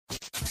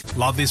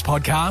Love this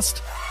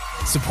podcast?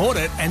 Support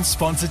it and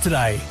sponsor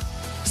today.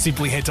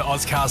 Simply head to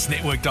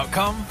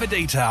ozcastnetwork.com for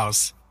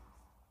details.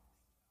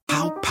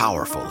 How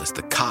powerful is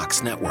the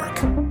Cox Network?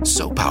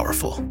 So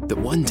powerful that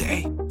one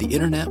day the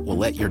internet will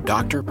let your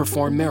doctor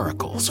perform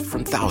miracles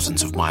from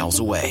thousands of miles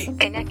away.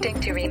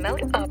 Connecting to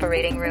remote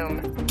operating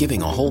room.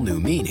 Giving a whole new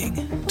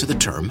meaning to the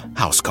term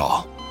house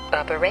call.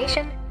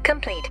 Operation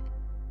complete.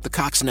 The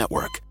Cox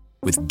Network.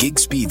 With gig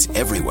speeds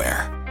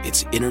everywhere.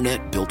 It's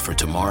internet built for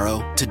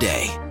tomorrow,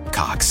 today.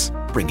 Cox,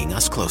 bringing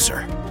us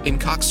closer. In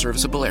Cox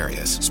serviceable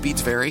areas,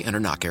 speeds vary and are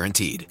not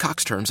guaranteed.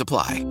 Cox terms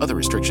apply. Other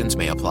restrictions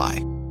may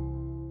apply.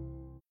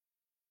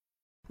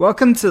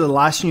 Welcome to The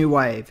Last New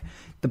Wave,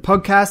 the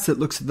podcast that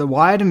looks at the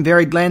wide and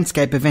varied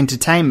landscape of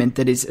entertainment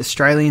that is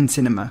Australian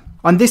cinema.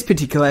 On this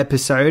particular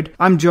episode,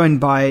 I'm joined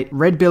by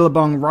Red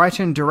Billabong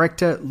writer and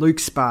director Luke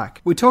Sparke.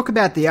 We talk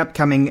about the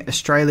upcoming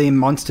Australian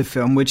monster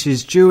film, which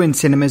is due in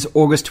cinemas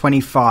August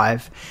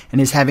 25 and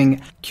is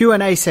having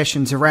Q&A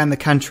sessions around the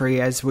country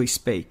as we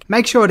speak.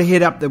 Make sure to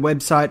hit up the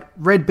website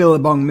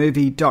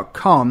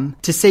redbillabongmovie.com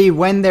to see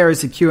when there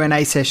is a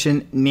Q&A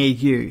session near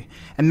you.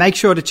 And make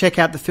sure to check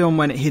out the film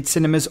when it hits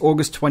cinemas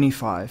August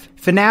 25.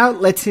 For now,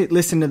 let's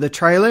listen to the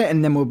trailer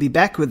and then we'll be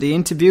back with the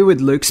interview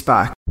with Luke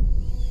Sparke.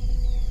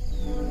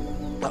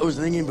 I was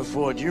thinking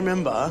before, do you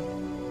remember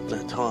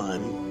that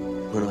time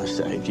when I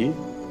saved you?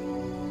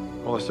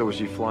 All I saw was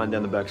you flying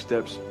down the back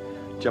steps,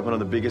 jumping on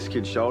the biggest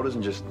kid's shoulders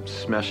and just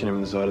smashing him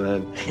in the side of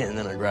the head. And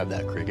then I grabbed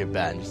that cricket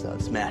bat and just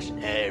started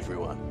smashing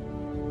everyone.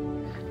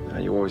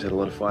 You always had a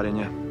lot of fight in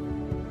you.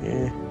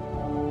 Yeah.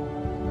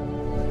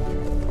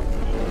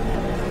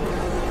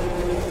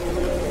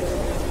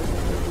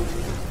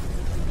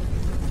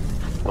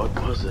 What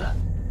was that?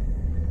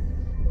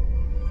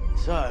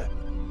 So,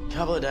 a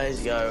couple of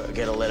days ago, I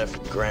get a letter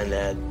from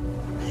Grandad.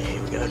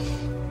 Here we go.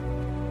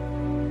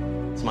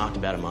 It's marked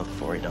about a month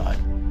before he died.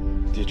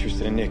 Dear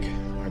Tristan and Nick,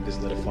 I hope this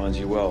letter finds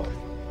you well.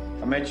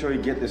 I made sure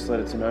you get this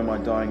letter to know my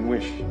dying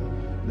wish,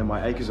 and that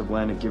my acres of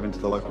land are given to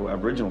the local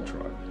Aboriginal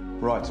tribe.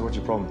 Right, so what's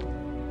your problem?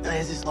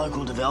 There's this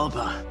local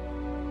developer.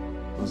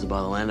 Wants to buy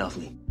the land off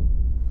me.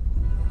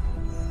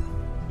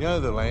 You know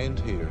the land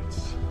here,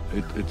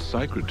 it's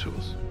sacred to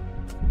us.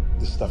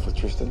 This stuff with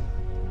Tristan,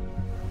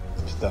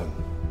 it's done.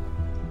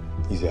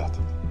 He's out.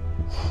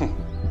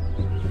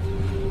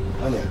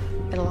 Anya.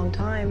 Been a long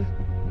time.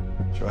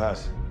 Sure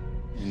has.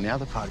 And now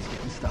the party's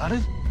getting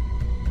started.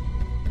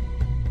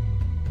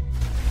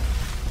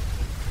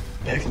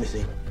 Bear's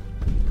missing.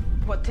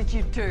 What did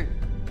you do?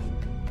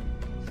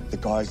 The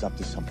guy's up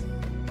to something.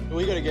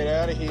 We gotta get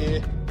out of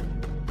here.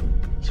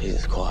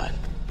 Jesus, quiet.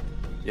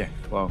 Yeah,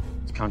 well,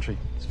 it's country.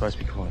 It's supposed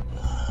to be quiet.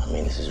 I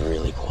mean, this is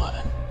really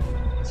quiet.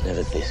 It's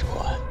never this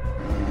quiet.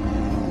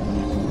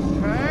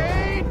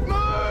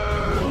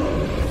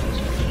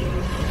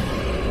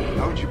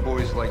 How would you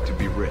boys like to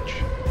be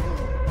rich?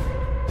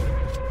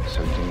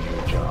 So give you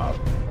a job.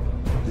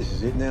 This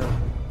is it now.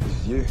 This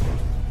is you.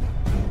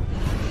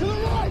 To the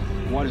right!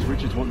 Why does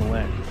Richards want the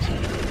land?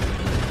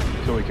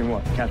 So we can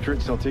what? Capture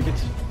it, sell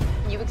tickets?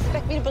 You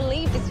expect me to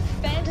believe this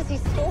fantasy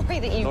story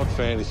that you... Not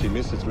fantasy,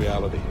 miss, it's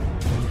reality.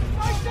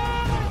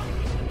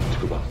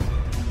 Scuba.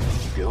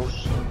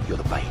 Girls, you're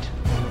the bait.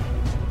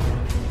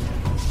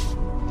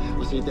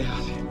 What's he down?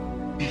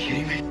 Are you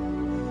kidding me?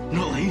 I'm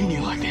not leaving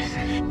you like this.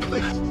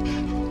 Please.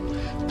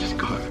 Just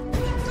go.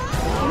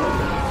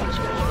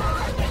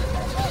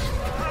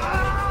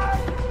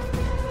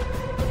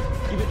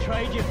 You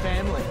betrayed your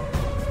family.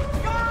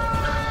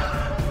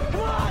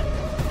 Come on!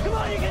 Come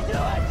on, you can do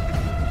it!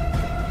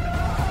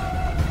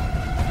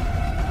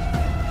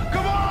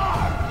 Come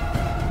on!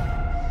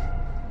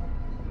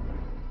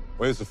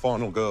 Where's the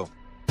final girl?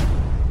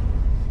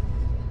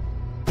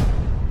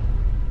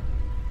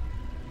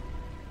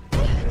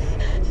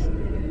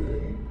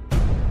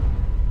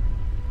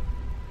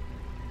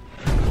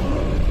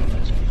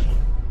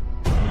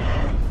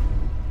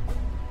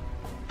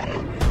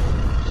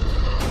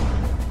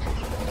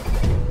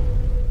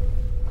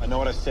 I know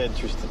what I said,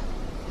 Tristan.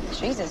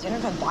 Jesus, you're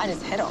not going to bite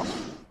his head off.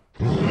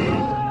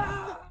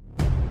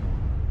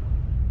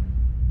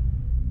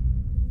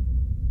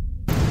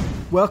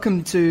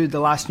 Welcome to The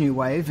Last New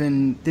Wave,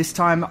 and this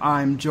time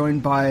I'm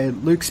joined by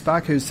Luke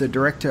Sparke, who's the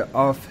director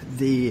of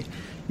the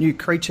new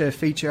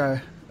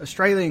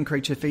Australian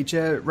creature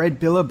feature, Red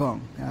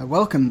Billabong.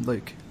 Welcome,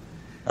 Luke.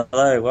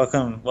 Hello,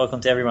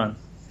 welcome to everyone.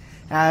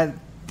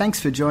 Thanks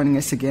for joining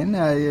us again.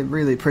 I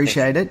really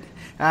appreciate it.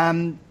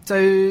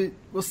 So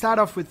we'll start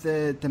off with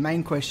the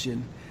main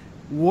question.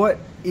 What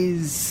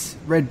is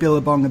Red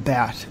Billabong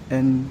about?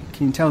 And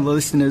can you tell the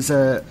listeners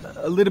a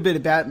little bit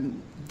about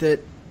that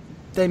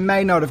they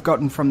may not have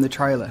gotten from the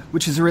trailer,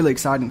 which is a really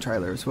exciting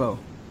trailer as well?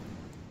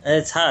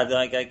 It's hard.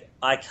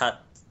 I've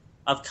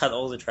cut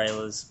all the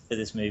trailers for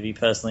this movie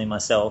personally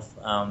myself.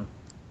 Not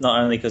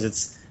only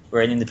because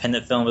we're an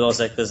independent film, but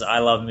also because I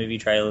love movie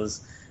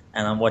trailers,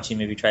 and I'm watching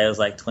movie trailers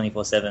like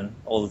 24/7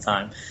 all the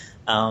time.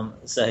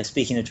 So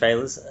speaking of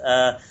trailers,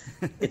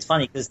 it's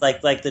funny because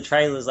like the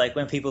trailers, like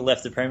when people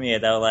left the premiere,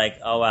 they were like,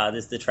 "Oh wow,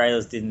 the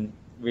trailers didn't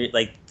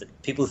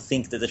people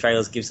think that the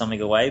trailers give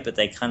something away, but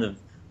they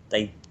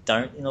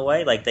don't in a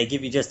way. Like, they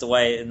give you just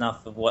away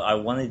enough of what I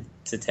wanted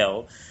to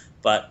tell,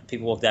 but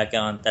people walked out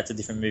going, that's a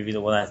different movie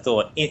than what I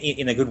thought,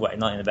 in a good way,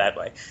 not in a bad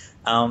way.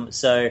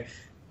 So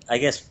I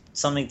guess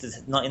something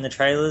that's not in the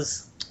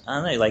trailers, I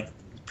don't know, like,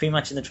 pretty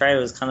much in the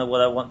trailer is kind of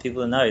what I want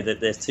people to know, that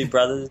there's two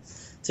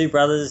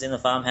brothers in the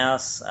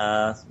farmhouse.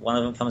 One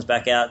of them comes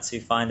back out to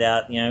find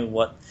out,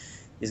 what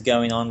is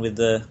going on with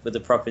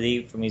the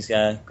property from his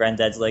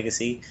granddad's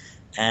legacy,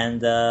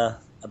 and a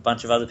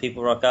bunch of other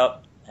people rock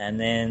up, and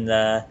then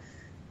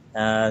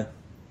can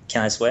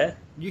I swear?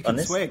 You can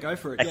swear, go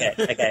for it. Okay,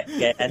 okay,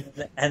 yeah,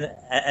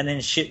 and then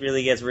shit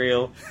really gets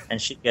real,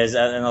 and shit goes,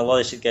 and a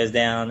lot of shit goes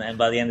down, and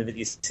by the end of it,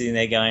 you're sitting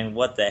there going,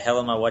 "What the hell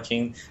am I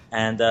watching?"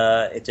 And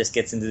it just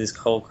gets into this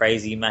whole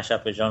crazy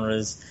mashup of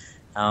genres,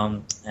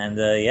 and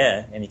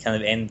you kind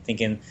of end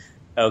thinking,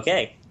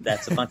 "Okay,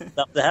 that's a bunch of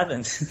stuff that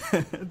happened."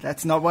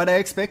 That's not what I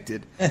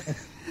expected.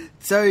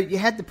 So you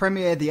had the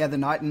premiere the other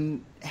night,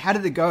 and how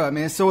did it go? I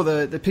mean, I saw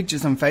the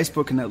pictures on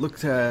Facebook, and it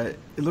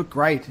looked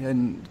great,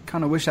 and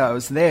kind of wish I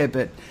was there,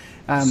 but.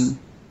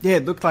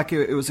 It looked like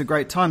it was a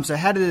great time. So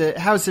how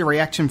was the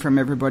reaction from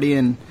everybody,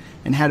 and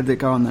how did it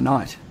go on the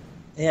night?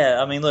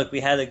 Yeah, I mean, look, we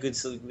had a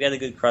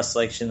good cross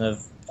selection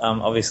of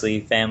obviously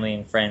family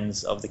and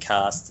friends of the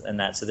cast and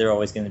that, so they're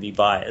always going to be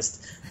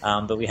biased.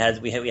 But we had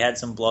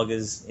some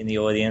bloggers in the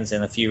audience,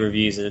 and a few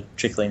reviews are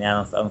trickling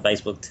out on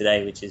Facebook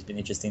today, which has been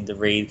interesting to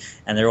read,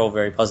 and they're all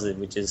very positive,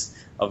 which is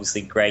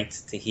obviously great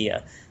to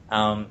hear.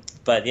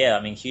 But yeah,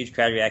 I mean, huge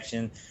crowd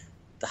reaction.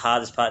 The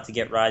hardest part to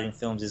get right in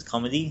films is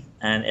comedy,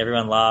 and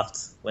everyone laughed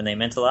when they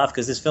meant to laugh,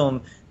 because this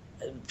film,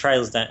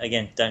 trailers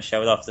don't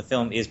show it off. The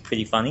film is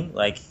pretty funny.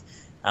 Like,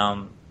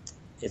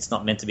 it's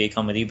not meant to be a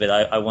comedy, but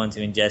I wanted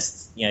to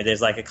ingest.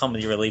 There's like a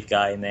comedy relief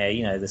guy in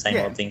there. The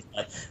same old thing.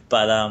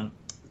 But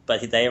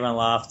everyone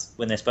laughed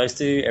when they're supposed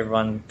to.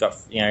 Everyone got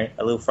a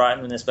little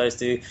frightened when they're supposed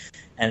to,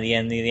 and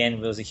in the end,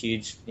 it was a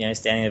huge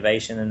standing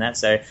ovation and that.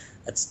 So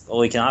that's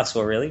all you can ask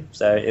for, really.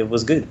 So it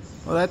was good.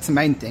 Well, that's the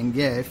main thing.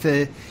 Yeah, if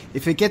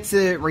it gets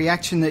the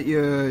reaction that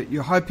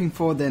you're hoping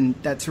for, then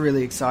that's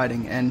really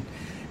exciting. And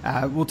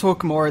we'll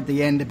talk more at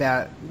the end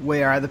about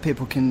where other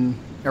people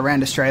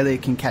around Australia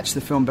can catch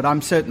the film. But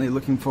I'm certainly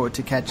looking forward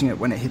to catching it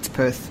when it hits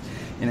Perth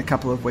in a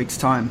couple of weeks'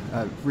 time.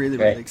 Really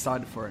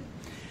excited for it.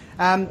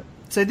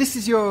 So this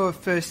is your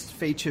first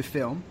feature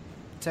film.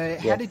 So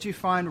how did you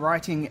find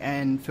writing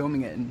and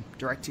filming it and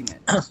directing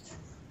it?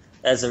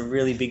 That's a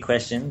really big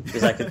question,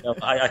 because I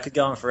could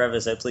go on forever,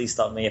 so please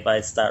stop me if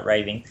I start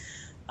raving.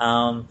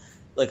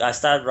 Look, I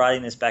started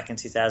writing this back in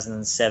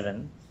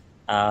 2007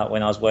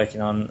 when I was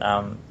working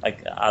on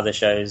other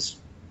shows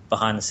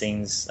behind the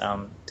scenes,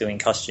 doing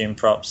costume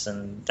props,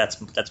 and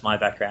that's my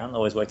background. I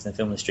always worked in the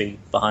film industry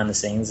behind the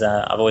scenes.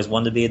 I've always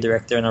wanted to be a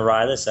director and a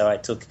writer, so I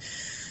took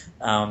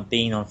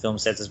being on film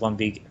sets as one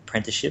big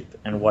apprenticeship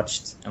and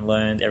watched and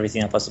learned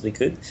everything I possibly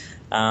could.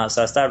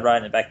 So I started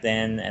writing it back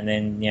then, and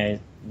then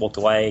walked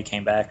away,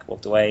 came back,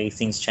 walked away.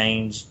 Things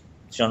change,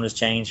 genres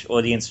change,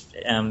 audience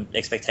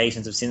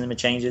expectations of cinema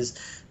changes.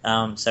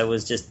 So it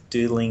was just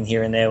doodling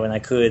here and there when I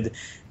could.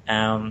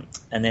 And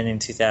then in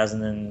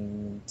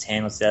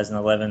 2010 or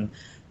 2011,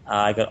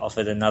 I got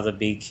offered another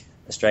big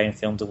Australian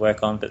film to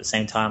work on, but at the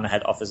same time I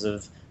had offers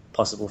of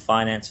possible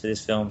finance for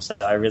this film, so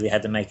I really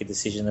had to make a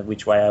decision of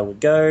which way I would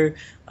go.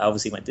 I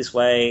obviously went this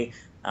way,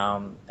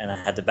 and I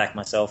had to back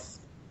myself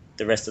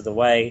the rest of the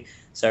way.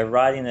 So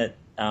writing it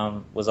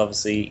was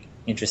obviously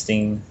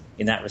interesting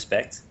in that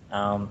respect.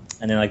 And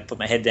then I put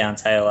my head down,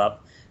 tail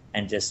up,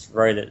 and just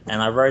wrote it.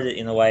 And I wrote it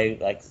in a way,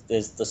 like,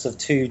 there's the sort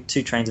of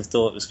two trains of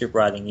thought with script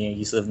writing.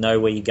 You sort of know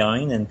where you're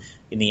going and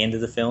in the end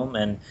of the film,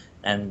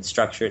 and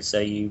structure it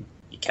so your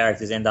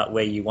characters end up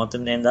where you want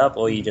them to end up,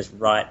 or you just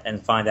write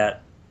and find out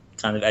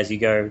kind of as you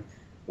go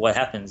what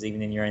happens,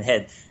 even in your own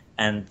head.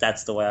 And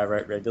that's the way I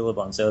wrote Red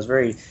Billabong. So it was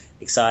very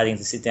exciting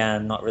to sit down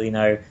and not really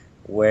know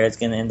where it's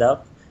going to end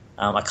up.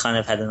 I kind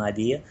of had an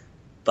idea,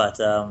 but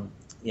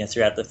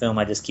throughout the film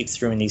I just keep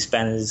throwing these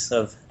spanners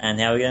of, and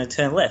now we're going to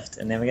turn left,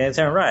 and then we're going to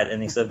turn right,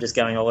 and instead of just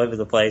going all over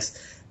the place.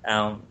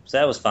 So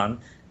that was fun.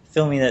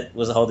 Filming it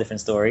was a whole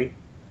different story.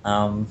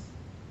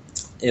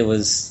 It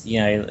was,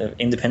 an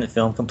independent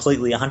film,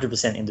 completely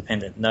 100%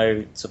 independent,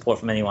 no support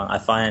from anyone. I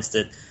financed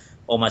it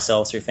all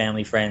myself through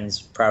family,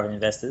 friends, private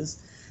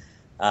investors.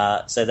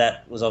 So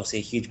that was obviously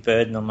a huge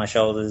burden on my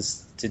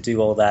shoulders to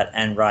do all that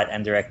and write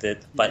and direct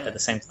it. But at the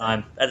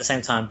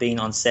same time, being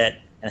on set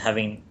and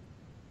having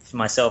for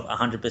myself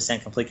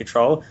 100% complete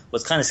control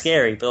was kind of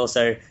scary, but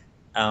also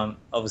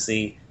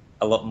obviously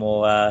a lot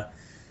more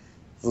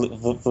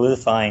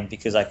validifying,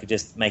 because I could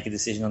just make a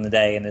decision on the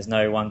day, and there's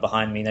no one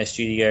behind me, no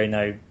studio,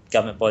 no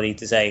government body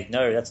to say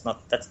no, that's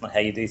not how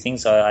you do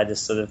things. So I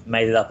just sort of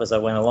made it up as I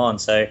went along.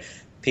 So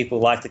people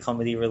like the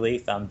comedy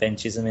relief. Ben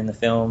Chisholm in the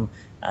film,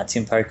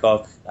 Tim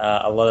Pocock.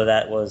 A lot of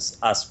that was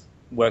us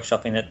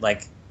workshopping it,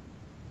 like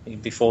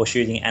before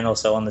shooting and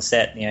also on the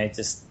set.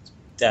 Just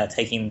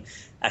taking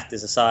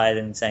actors aside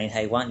and saying,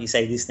 "Hey, why don't you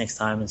say this next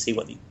time and see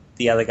what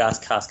the other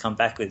cast come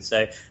back with?"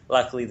 So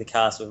luckily, the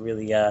cast were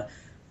really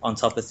on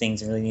top of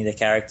things and really knew the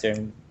character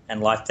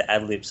and liked to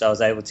ad-lib. So I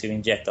was able to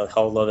inject a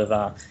whole lot of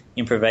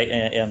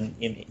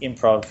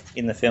improv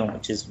in the film,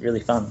 which is really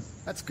fun.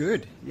 That's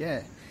good,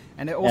 yeah.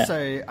 And it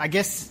also, I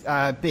guess,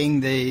 being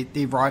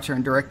the writer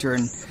and director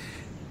and,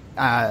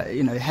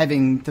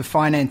 having the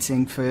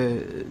financing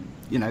for,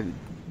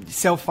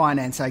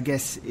 self-finance, I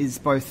guess, is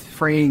both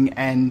freeing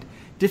and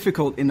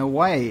difficult in a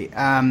way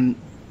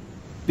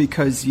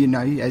because,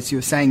 as you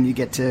were saying, you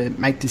get to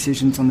make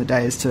decisions on the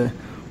day as to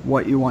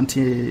what you want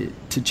to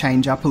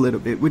change up a little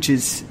bit, which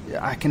is,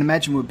 I can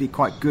imagine, would be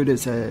quite good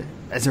as a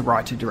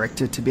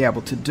writer-director to be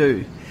able to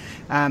do.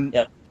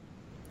 Yep.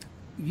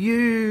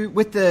 You,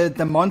 with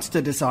the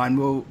monster design,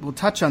 we'll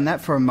touch on that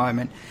for a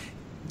moment.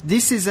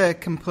 This is a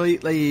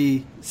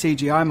completely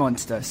CGI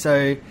monster.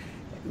 So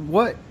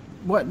what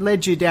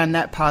led you down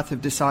that path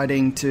of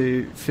deciding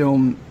to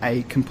film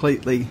a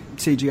completely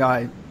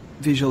CGI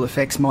visual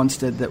effects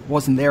monster that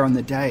wasn't there on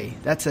the day?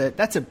 That's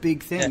a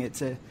big thing.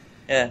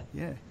 Yeah.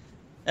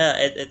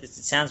 It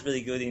sounds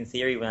really good in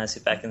theory when I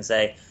sit back and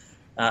say,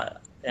 I'm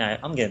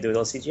going to do it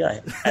all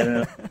CGI.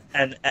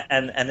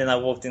 And then I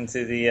walked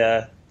into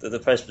the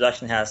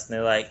post-production house and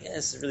they're like, yeah,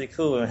 this is really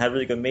cool, and had a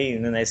really good meeting.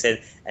 And then they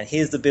said, and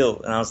here's the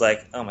bill. And I was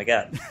like, oh my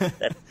God,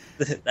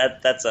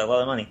 that's a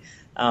lot of money.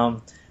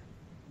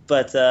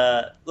 But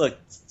look,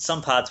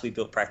 some parts we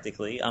built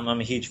practically. I'm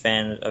a huge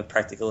fan of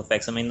practical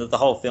effects. I mean, the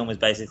whole film is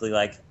basically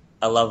like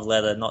a love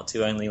letter, not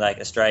to only like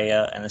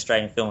Australia and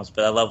Australian films,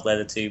 but a love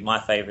letter to my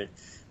favorite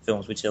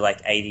films, which are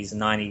like 80s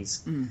and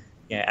 90s,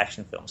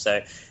 action films.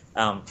 So,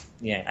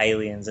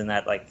 Aliens and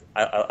that, like,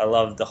 I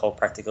love the whole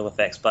practical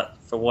effects, but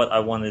for what I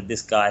wanted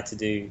this guy to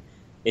do,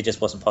 it just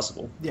wasn't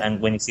possible. Yeah.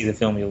 And when you see the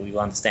film, you'll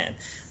understand.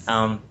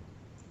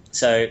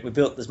 So we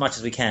built as much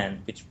as we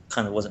can, which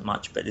kind of wasn't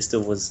much, but it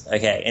still was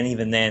okay. And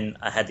even then,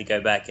 I had to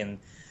go back and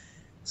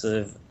sort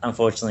of,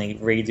 unfortunately,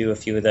 redo a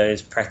few of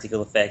those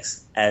practical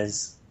effects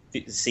as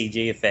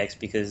CG effects,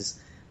 because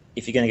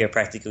if you're going to go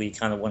practical, you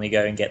kind of want to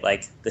go and get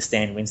like the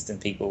Stan Winston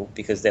people,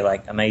 because they're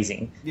like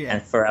amazing. Yeah.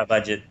 And for our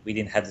budget, we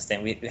didn't have the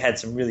Stan. We had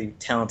some really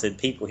talented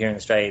people here in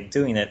Australia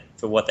doing it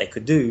for what they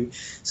could do.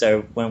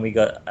 So when we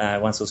got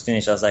once it was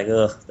finished, I was like,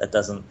 oh,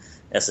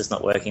 that's just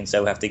not working.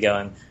 So we have to go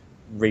and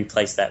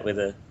replace that with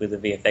a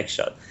VFX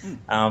shot.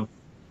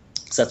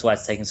 So that's why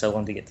it's taken so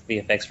long to get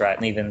the VFX right.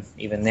 And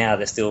even now,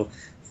 they're still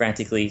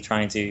frantically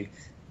trying to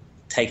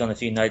take on a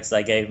few notes that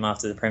I gave them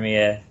after the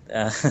premiere.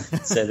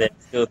 So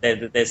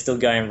they're still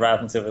going right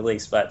up until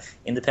release. But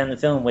independent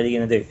film, what are you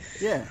going to do?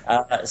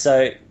 Yeah.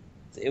 So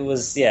it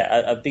was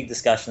a big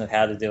discussion of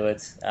how to do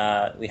it.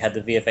 We had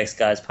the VFX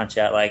guys punch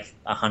out like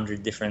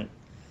 100 different.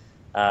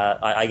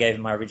 I gave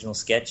them my original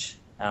sketch,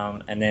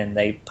 and then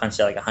they punched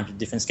out like 100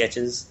 different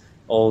sketches,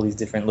 all these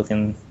different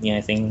looking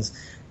things.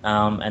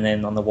 And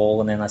then on the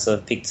wall, and then I sort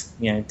of picked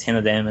 10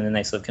 of them, and then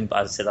they sort of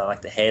I said I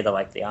like the head, I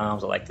like the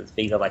arms, I like the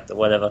feet, I like the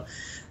whatever.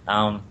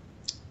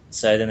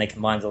 So then they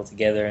combined it all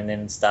together and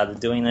then started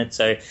doing it.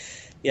 So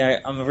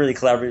I'm a really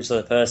collaborative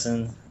sort of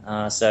person,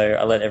 so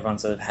I let everyone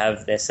sort of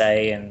have their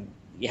say, and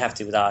you have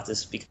to with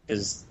artists,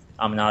 because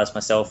I'm an artist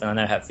myself and I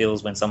know how it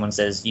feels when someone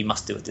says you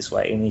must do it this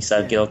way, and you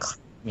sort of get all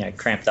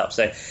cramped up.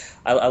 So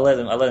I let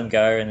them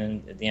go,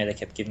 and then they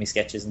kept giving me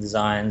sketches and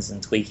designs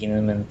and tweaking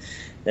them, and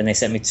then they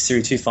sent me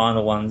through 2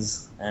 final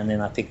ones, and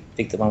then I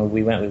picked the one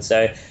we went with.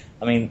 So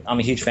I mean, I'm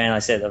a huge fan, I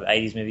said, of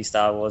 80s movie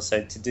Star Wars.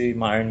 So to do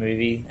my own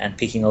movie and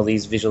picking all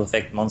these visual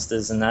effect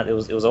monsters and that, it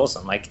was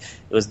awesome. Like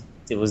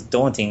it was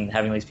daunting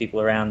having these people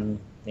around,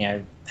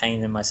 paying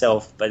them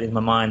myself. But in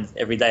my mind,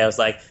 every day I was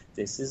like,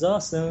 this is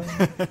awesome.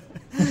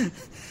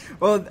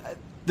 Well,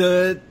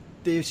 the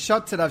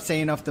shots that I've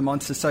seen of the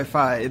monster so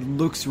far, it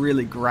looks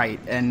really great,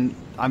 and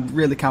I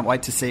really can't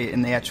wait to see it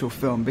in the actual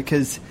film,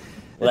 because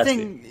the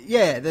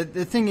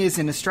thing is,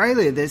 in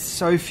Australia, there's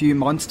so few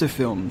monster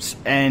films,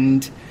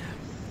 and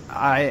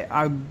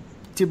I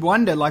did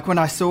wonder, like when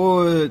I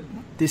saw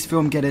this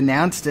film get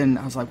announced, and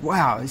I was like,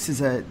 wow,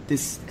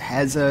 this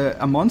has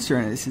a monster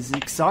in it. This is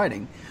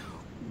exciting.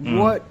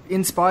 What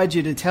inspired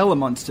you to tell a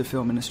monster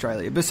film in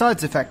Australia,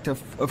 besides the fact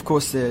of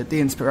course, the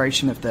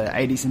inspiration of the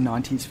 80s and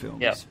 90s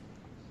films?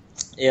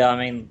 Yeah, I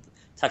mean,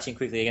 touching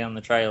quickly again on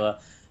the trailer,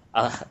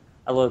 a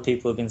lot of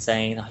people have been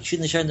saying, you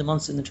shouldn't have shown the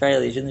monster in the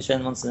trailer, you shouldn't have shown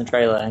the monster in the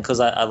trailer. And because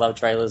I love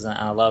trailers, and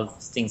I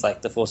love things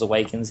like The Force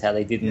Awakens, how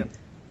they didn't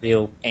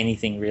reveal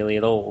anything really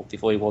at all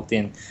before we walked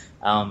in.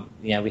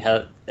 We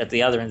had, at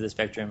the other end of the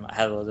spectrum, I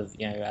had a lot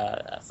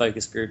of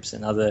focus groups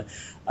and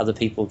other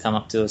people come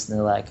up to us, and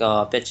they're like,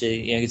 oh, I bet you,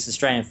 it's an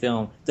Australian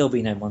film, there'll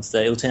be no monster,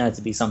 it'll turn out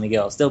to be something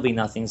else, there'll be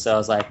nothing. So I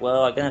was like,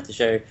 well, I'm gonna have to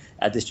show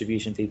our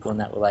distribution people, and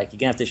that were like, you're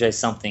gonna have to show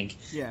something,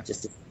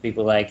 just to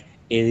people like,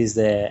 it is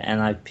there.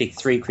 And I picked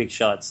 3 quick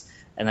shots,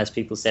 and as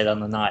people said on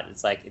the night,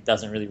 it's like, it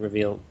doesn't really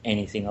reveal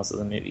anything else of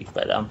the movie.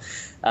 But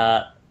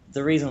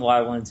the reason why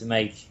I wanted to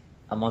make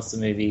a monster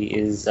movie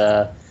is,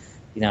 I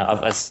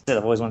said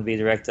I've always wanted to be a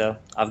director.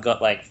 I've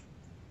got like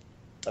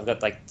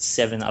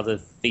 7 other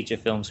feature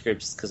film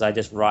scripts, because I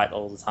just write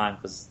all the time,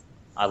 because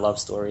I love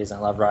stories and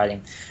I love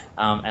writing,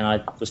 and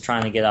I was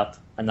trying to get up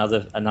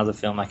another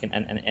film, like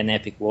an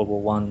epic World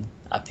War One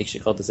picture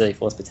called the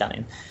 34th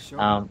Battalion.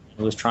 Sure.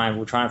 We were trying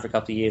for a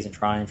couple of years and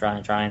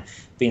trying.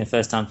 Being a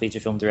first-time feature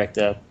film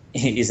director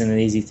isn't an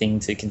easy thing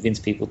to convince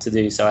people to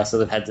do. So I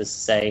sort of had to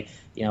say,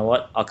 you know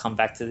what, I'll come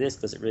back to this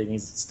because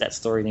that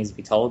story needs to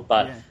be told.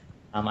 But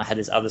I had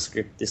this other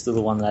script, this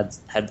little one that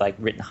I had like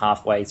written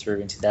halfway through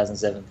in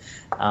 2007,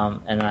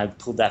 and I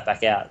pulled that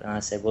back out and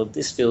I said, well,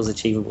 this feels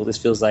achievable. This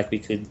feels like we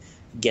could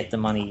get the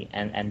money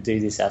and do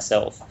this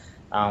ourselves.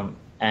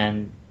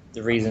 And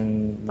the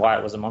reason why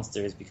it was a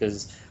monster is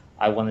because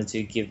I wanted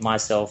to give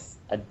myself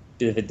a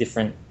bit of a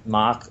different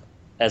mark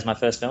as my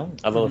first film.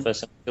 A lot of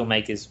first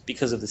filmmakers,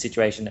 because of the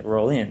situation that we're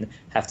all in,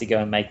 have to go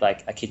and make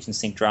like a kitchen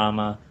sink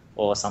drama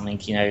or something,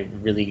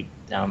 really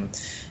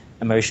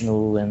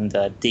emotional and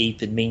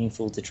deep and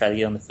meaningful to try to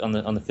get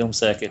on the film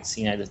circuits,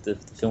 the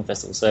film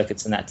festival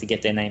circuits and that, to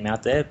get their name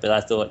out there. But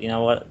I thought, you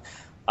know what,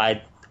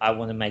 I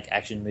want to make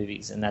action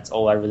movies, and that's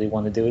all I really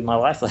want to do in my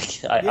life.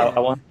 Like I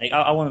want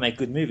to make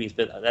good movies,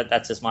 but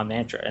that's just my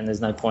mantra, and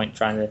there's no point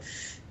trying to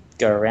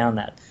go around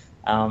that.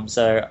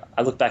 So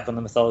I looked back on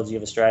the mythology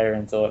of Australia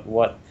and thought,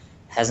 what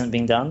hasn't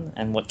been done,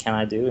 and what can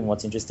I do, and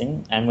what's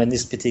interesting. And when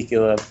this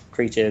particular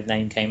creature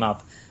name came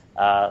up,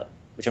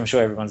 which I'm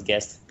sure everyone's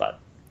guessed, but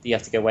you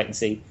have to go wait and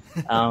see.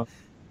 I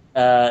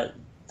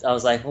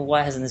was like, well,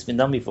 why hasn't this been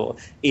done before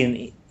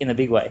in a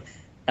big way?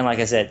 And like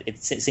I said, it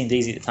seemed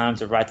easy at the time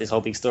to write this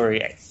whole big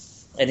story.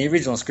 And the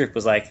original script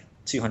was like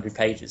 200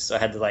 pages, so I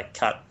had to like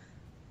cut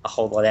a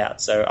whole lot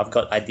out. So I've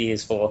got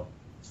ideas for,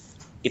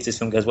 if this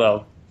film goes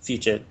well,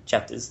 future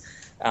chapters.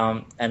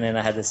 And then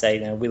I had to say,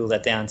 whittle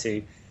that down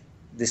to,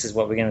 this is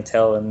what we're going to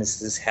tell, and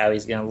this is how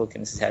he's going to look,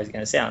 and this is how he's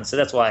going to sound. So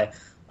that's why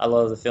a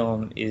lot of the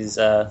film is,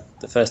 the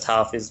first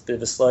half is a bit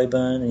of a slow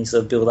burn, and you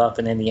sort of build up,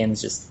 and then the end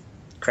is just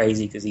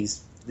crazy because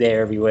he's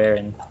there everywhere,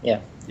 and yeah.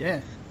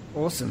 Yeah,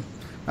 awesome.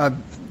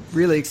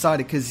 Really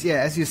excited because,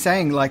 as you're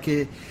saying, I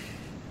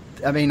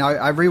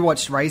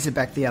rewatched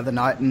Razorback the other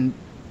night, and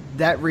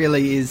that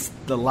really is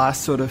the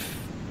last sort of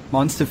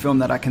monster film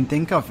that I can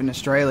think of in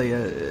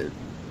Australia,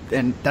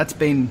 and that's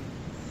been,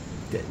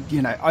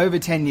 over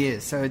 10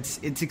 years. So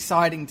it's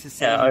exciting to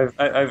see. Yeah,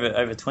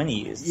 over 20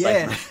 years.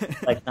 Yeah,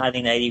 like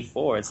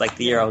 1984. It's like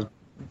the year I was.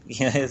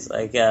 It's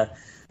like I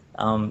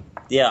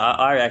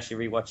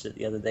actually rewatched it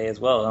the other day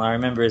as well, and I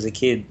remember as a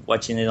kid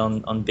watching it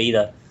on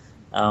Beta.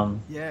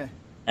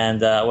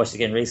 And I watched it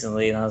again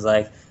recently, and I was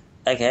like,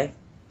 okay,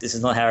 this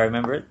is not how I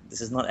remember it.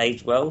 This is not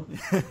aged well.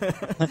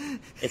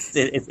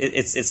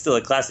 It's still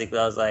a classic, but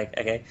I was like,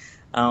 okay.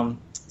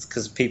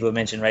 Because people have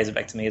mentioned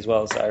Razorback to me as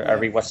well, so I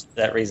rewatched it for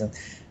that reason.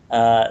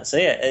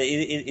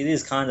 It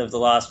is kind of the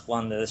last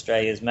one that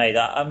Australia's made.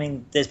 I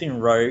mean, there's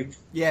been Rogue.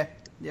 Yeah,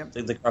 yep.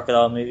 The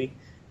crocodile movie.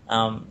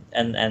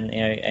 And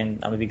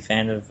I'm a big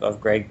fan of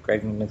Greg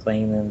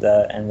McLean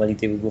and what he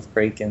did with Wolf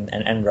Creek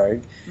and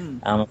Rogue.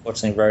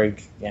 Unfortunately, Rogue,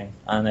 I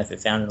don't know if it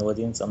found an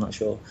audience. I'm not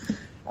sure,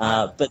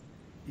 but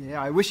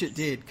I wish it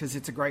did because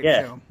it's a great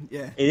film.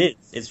 Yeah, it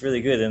is. It's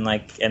really good, and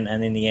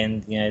in the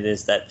end,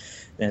 there's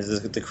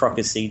the croc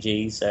is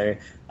CG. So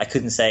I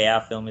couldn't say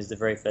our film is the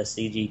very first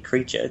CG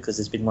creature because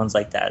there's been ones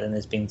like that, and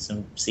there's been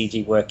some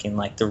CG work in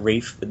like The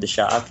Reef with the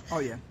shark. Oh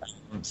yeah.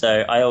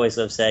 So I always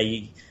sort of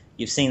say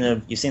You've seen a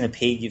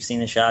pig, you've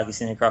seen a shark, you've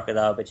seen a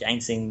crocodile, but you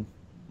ain't seen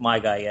my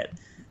guy yet,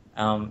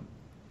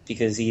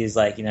 because he is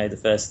the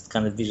first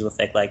kind of visual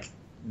effect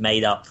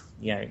made up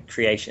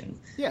creation.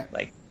 Yeah.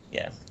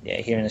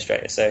 Here in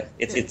Australia. So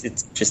it's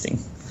interesting.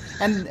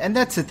 And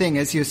that's the thing,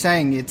 as you're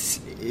saying,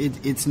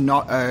 it's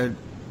not a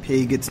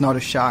pig, it's not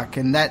a shark,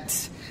 and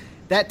that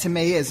to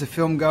me as a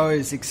film goer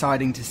is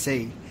exciting to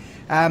see.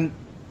 So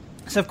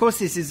of course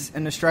this is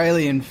an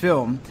Australian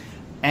film.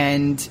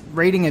 And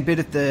reading a bit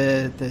of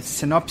the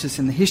synopsis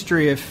and the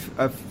history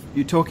of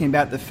you talking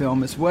about the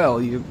film as well,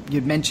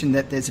 you'd mentioned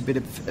that there's a bit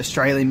of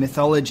Australian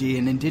mythology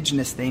and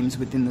Indigenous themes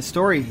within the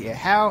story here.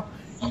 How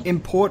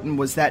important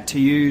was that to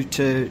you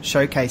to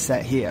showcase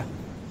that here?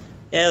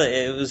 Yeah,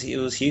 it was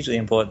hugely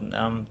important.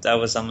 That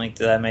was something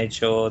that I made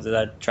sure that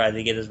I tried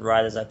to get as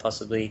right as I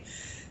possibly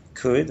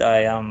could.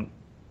 I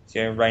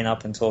ran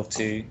up and talked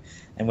to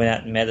and went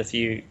out and met a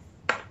few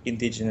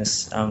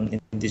Indigenous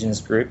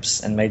groups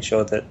and made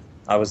sure that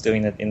I was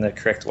doing it in the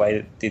correct way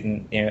that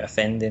didn't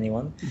offend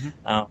anyone.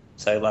 Mm-hmm.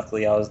 So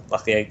luckily I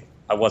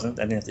wasn't.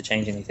 I didn't have to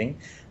change anything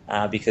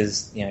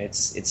because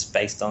it's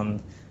based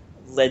on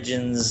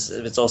legends.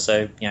 It's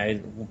also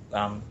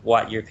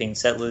white European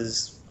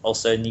settlers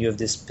also knew of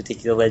this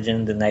particular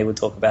legend, and they would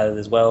talk about it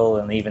as well.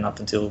 And even up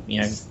until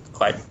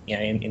quite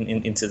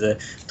into the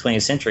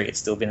 20th century, it's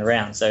still been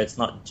around. So it's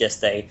not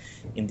just a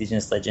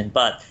Indigenous legend,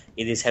 but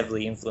it is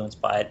heavily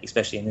influenced by it,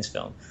 especially in this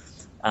film.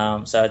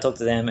 So I talked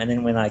to them, and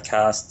then when I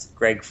cast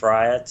Greg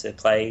Fryer to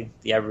play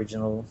the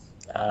Aboriginal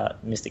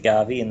Mr.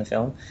 Garvey in the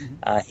film,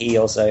 he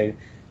also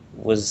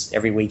was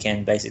every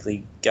weekend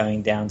basically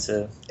going down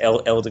to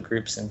elder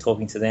groups and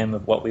talking to them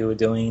of what we were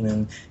doing,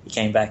 and he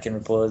came back and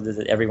reported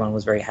that everyone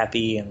was very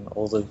happy, and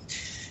all the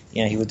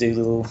he would do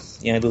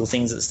little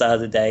things at the start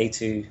of the day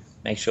to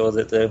make sure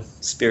that the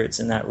spirits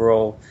in that were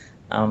all,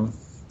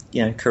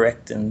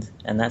 correct and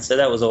that. So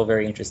that was all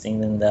very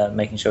interesting, and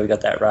making sure we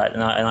got that right.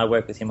 And I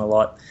work with him a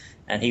lot,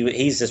 and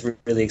he's just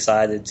really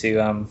excited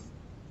to,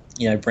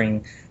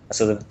 bring a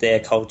sort of their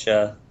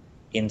culture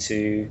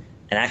into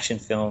an action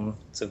film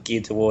sort of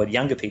geared toward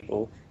younger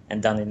people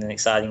and done in an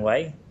exciting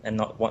way, and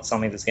not want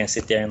something that's going to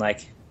sit there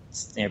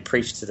and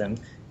preach to them.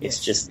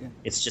 It's just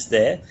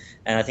there.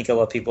 And I think a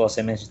lot of people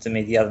also mentioned to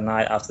me the other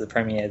night after the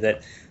premiere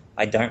that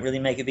I don't really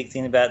make a big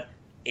thing about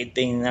it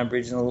being an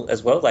Aboriginal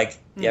as well. Like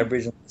the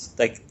Aboriginal,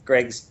 like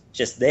Greg's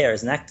just there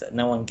as an actor.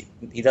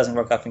 He doesn't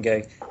rock up and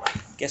go,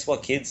 "Guess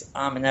what, kids?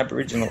 I'm an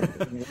Aboriginal."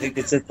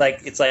 it's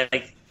like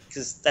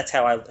because that's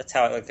how I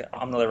like.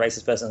 I'm not a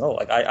racist person at all.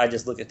 Like I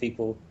just look at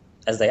people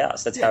as they are.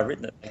 So that's how I've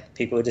written it. Like,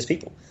 people are just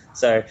people.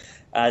 So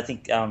I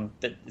think,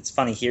 but it's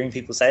funny hearing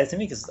people say it to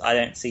me because I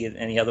don't see it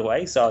any other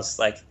way. So I was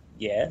like,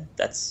 yeah,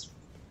 that's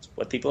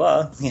what people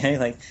are,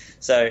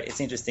 so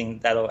it's interesting,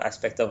 that whole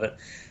aspect of it.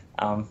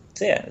 So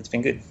yeah, it's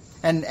been good.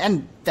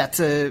 And that's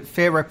a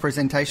fair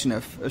representation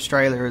of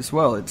Australia as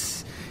well.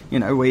 It's,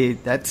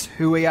 that's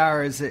who we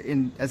are as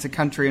a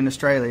country in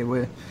Australia.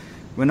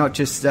 We're not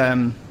just, we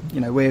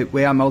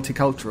are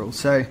multicultural.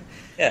 So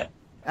yeah.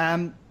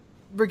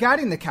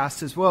 Regarding the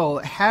cast as well,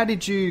 how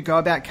did you go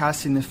about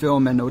casting the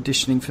film and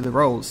auditioning for the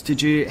roles?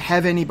 Did you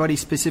have anybody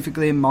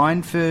specifically in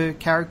mind for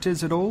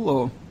characters at all,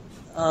 or?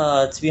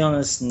 To be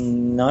honest,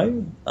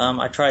 no.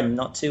 I try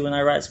not to when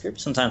I write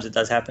scripts. Sometimes it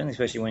does happen,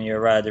 especially when you're a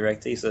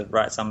writer-director. You sort of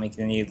write something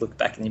and you look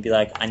back and you'd be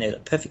like, I know the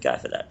perfect guy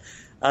for that.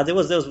 There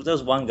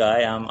was one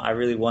guy, I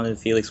really wanted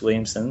Felix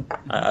Williamson.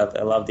 I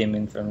loved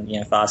him from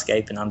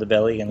Farscape and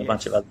Underbelly and a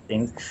bunch of other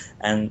things.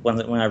 And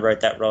when I wrote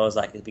that role, I was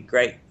like, it'd be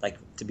great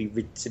to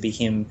be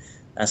him.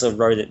 I sort of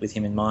wrote it with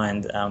him in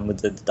mind, with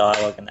the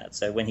dialogue and that.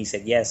 So when he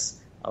said yes,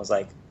 I was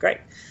like, great.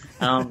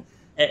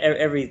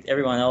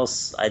 Everyone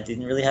else I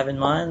didn't really have in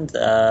mind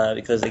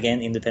because,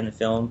 again, independent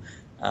film,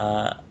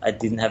 I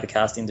didn't have a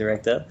casting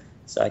director,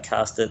 so I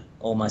cast it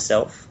all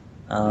myself,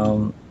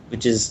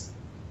 which is,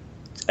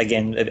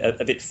 again,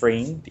 a bit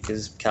freeing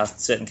because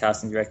certain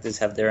casting directors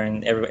have their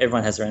own.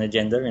 Everyone has their own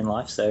agenda in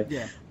life, so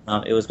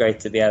it was great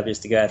to be able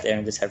just to go out there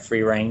and just have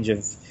free range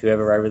of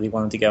whoever I really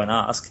wanted to go and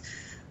ask.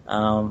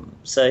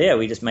 So yeah,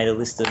 we just made a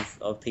list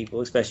of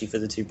people, especially for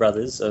the two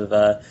brothers, of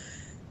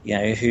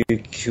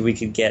who we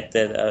could get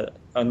that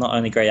are not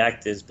only great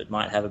actors but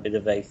might have a bit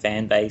of a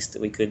fan base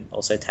that we could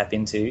also tap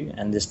into,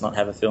 and just not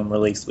have a film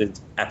released with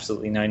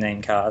absolutely no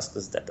name cast,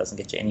 because that doesn't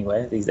get you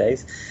anywhere these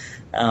days.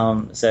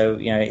 So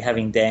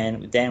having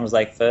Dan was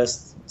like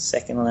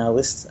second on our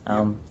list.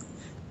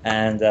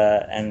 And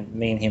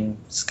me and him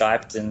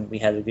Skyped and we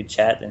had a good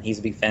chat, and he's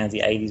a big fan of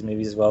the 80s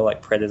movies as well,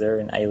 like Predator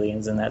and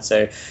Aliens and that.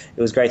 So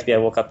it was great to be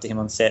able to walk up to him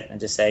on set and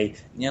just say,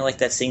 like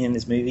that scene in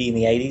this movie in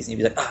the 80s, and he'd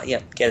be like, oh yeah,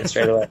 get it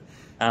straight away.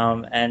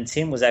 And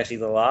Tim was actually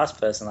the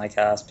last person I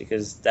cast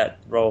because that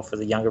role for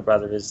the younger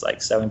brother is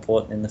like so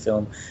important in the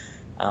film.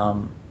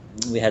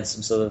 We had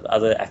some sort of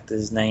other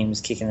actors'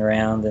 names kicking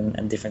around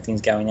and different things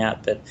going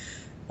out, but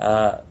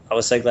I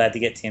was so glad to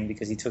get to him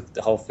because he took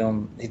the whole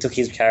film, he took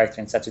his character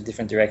in such a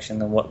different direction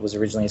than what was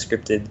originally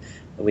scripted,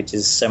 which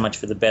is so much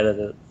for the better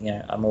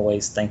that, I'm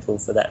always thankful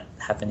for that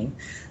happening.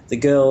 The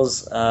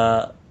girls,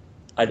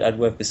 I'd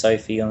worked with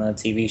Sophie on a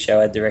TV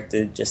show I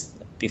directed just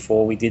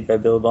before we did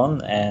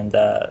Billabong, and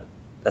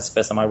that's the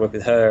first time I worked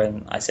with her,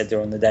 and I said to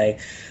her on the day,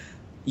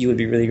 you would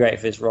be really great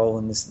for this role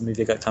in this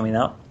movie I got coming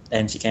up.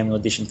 And she came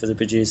and auditioned for the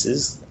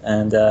producers,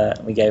 and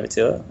we gave it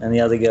to her. And the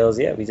other girls,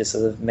 we just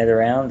sort of met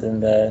around,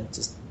 and it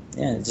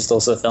just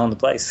also fell into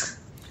place.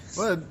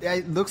 Well,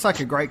 it looks like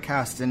a great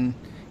cast, and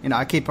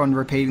I keep on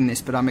repeating this,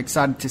 but I'm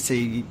excited to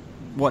see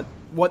what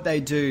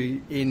they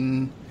do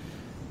in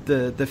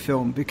the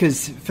film,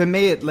 because for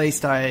me at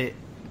least,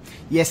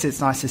 yes, it's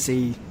nice to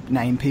see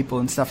name people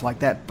and stuff like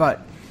that,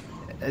 but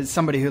as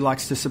somebody who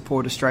likes to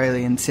support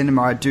Australian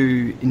cinema, I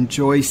do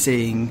enjoy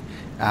seeing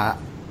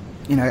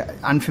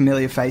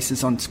unfamiliar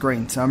faces on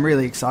screen. So I'm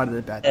really excited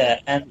about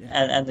that.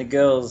 And the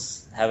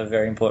girls have a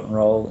very important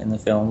role in the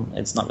film.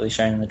 It's not really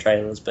shown in the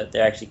trailers, but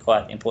they're actually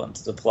quite important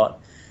to the plot.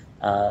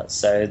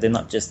 So they're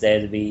not just there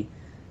to be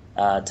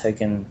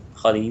token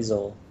hotties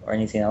or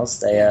anything else.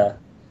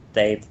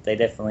 They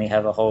definitely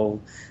have a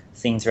whole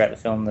thing throughout the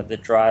film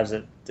that drives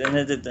it.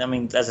 And I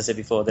mean, as I said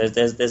before,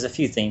 there's a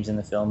few themes in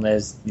the film.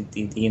 There's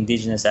the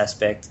indigenous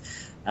aspect,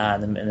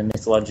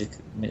 the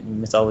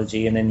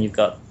mythology, and then you've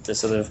got the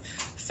sort of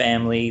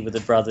family with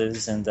the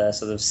brothers and the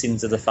sort of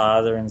sins of the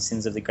father and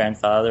sins of the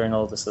grandfather, and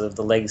all the sort of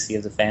the legacy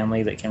of the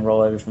family that can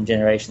roll over from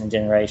generation to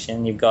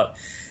generation. You've got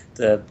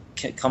the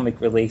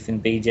comic relief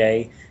in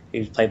BJ,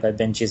 who's played by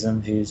Ben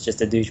Chisholm, who's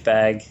just a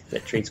douchebag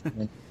that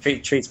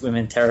treats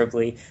women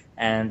terribly,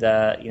 and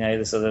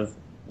the sort of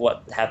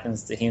what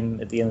happens to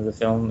him at the end of the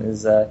film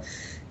is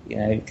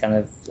kind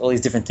of all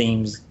these different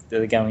themes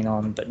that are going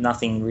on, but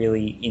nothing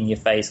really in your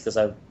face, because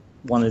I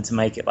wanted to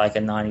make it like a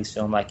 90s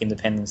film like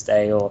Independence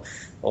Day or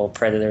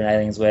Predator and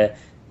Aliens, where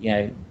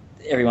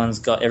everyone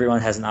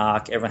has an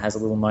arc, everyone has a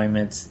little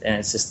moment, and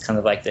it's just kind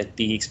of like the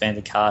big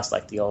expanded cast,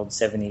 like the old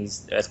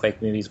 70s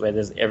earthquake movies where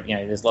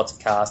there's lots of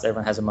cast,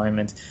 everyone has a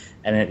moment,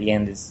 and at the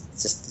end it's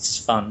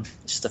just fun.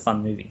 It's just a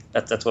fun movie.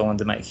 That's what I wanted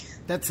to make.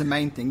 That's the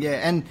main thing,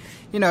 yeah. And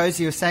as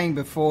you were saying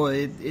before,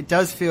 it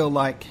does feel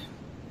like,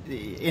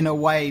 in a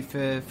way,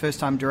 for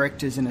first-time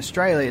directors in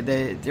Australia,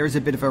 there is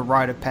a bit of a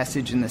rite of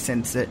passage in the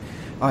sense that,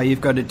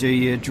 you've got to do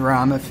your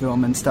drama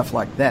film and stuff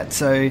like that.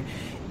 So it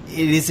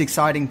is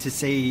exciting to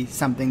see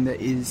something that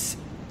is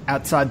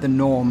outside the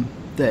norm,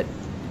 that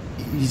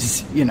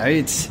is,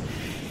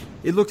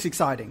 it looks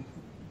exciting.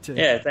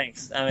 Yeah,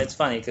 thanks. It's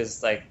funny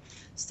because, like,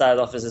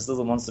 started off as this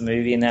little monster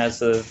movie and now it's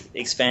sort of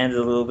expanded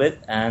a little bit,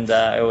 and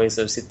I always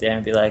sort of sit there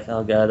and be like,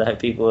 oh God, I hope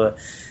people are,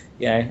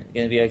 going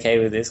to be okay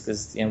with this,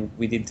 because,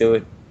 we did do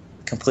it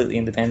completely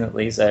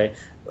independently. So,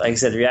 like I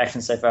said, the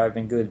reactions so far have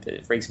been good, but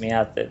it freaks me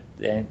out that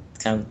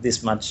kind of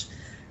this much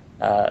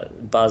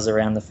buzz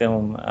around the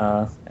film,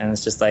 and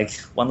it's just like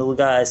one little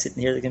guy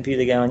sitting here at the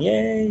computer going,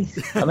 "Yay,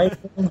 I made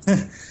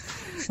it."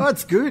 Well,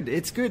 it's good.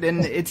 It's good,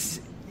 and it's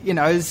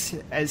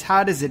as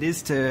hard as it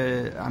is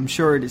to, I'm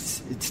sure it's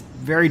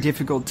very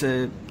difficult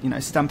to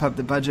stump up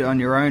the budget on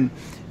your own.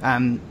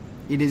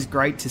 It is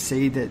great to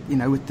see that,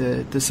 with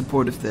the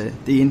support of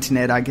the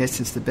internet, I guess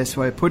is the best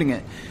way of putting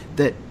it,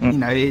 that,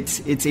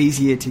 it's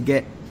easier to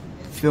get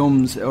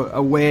films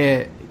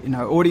aware,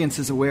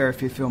 audiences aware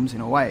of your films in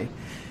a way.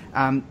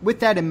 With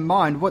that in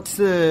mind, what's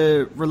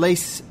the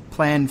release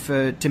plan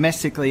for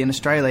domestically in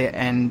Australia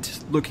and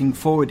looking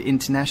forward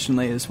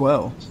internationally as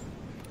well?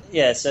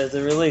 Yeah, so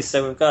the release,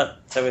 so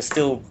we're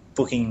still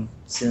booking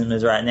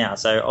cinemas right now.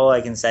 So all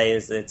I can say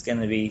is that it's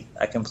going to be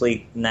a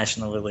complete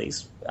national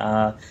release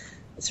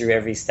through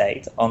every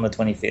state on the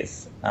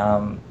 25th.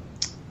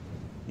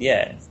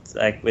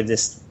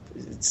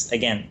 It's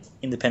again,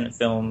 independent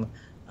film.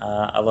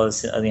 A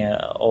lot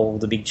of all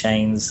the big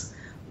chains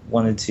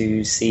wanted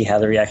to see how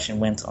the reaction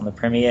went on the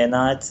premiere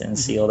night and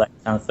see all that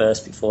kind of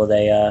first before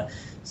they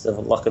sort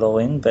of lock it all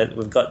in. But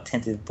we've got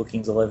tentative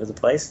bookings all over the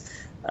place,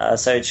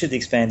 so it should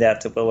expand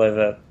out to well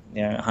over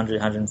 100,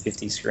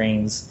 150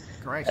 screens.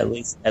 Great.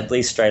 At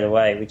least straight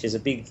away, which is a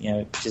big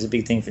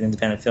thing for an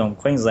independent film.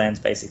 Queensland's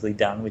basically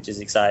done, which is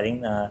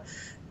exciting.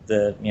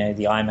 The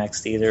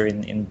IMAX theatre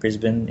in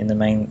Brisbane, in the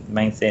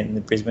main theatre in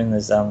Brisbane,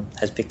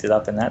 has picked it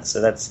up, and that. So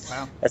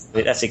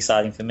that's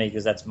exciting for me,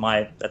 because that's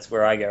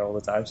where I go all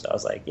the time. So I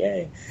was like,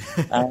 yay.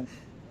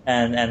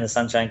 And the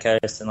Sunshine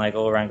Coast and like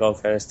all around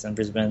Gold Coast and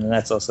Brisbane, and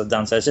that's also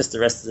done. So it's just the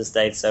rest of the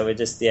states. So we're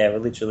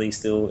literally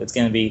still. It's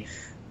going to be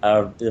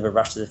a bit of a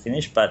rush to the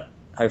finish, but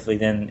hopefully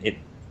then it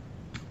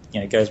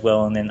goes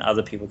well, and then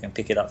other people can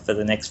pick it up for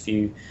the next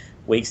few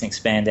weeks and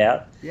expand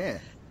out. Yeah.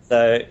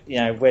 So,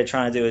 we're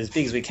trying to do it as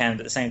big as we can,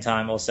 but at the same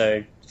time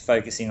also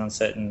focusing on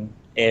certain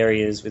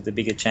areas with the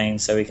bigger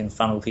chains so we can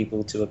funnel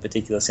people to a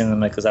particular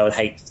cinema, because I would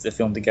hate the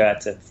film to go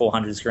out to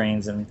 400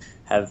 screens and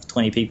have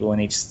 20 people in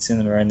each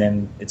cinema, and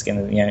then it's going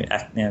to,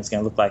 it's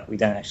going to look like we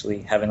don't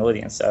actually have an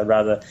audience. So I'd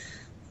rather,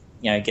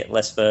 get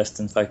less first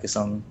and focus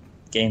on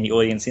getting the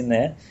audience in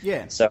there.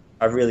 Yeah. So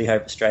I really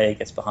hope Australia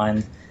gets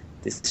behind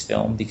this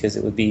film, because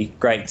it would be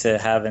great to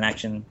have an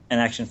action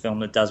film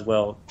that does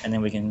well, and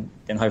then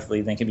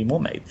hopefully there can be more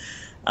made.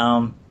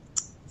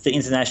 For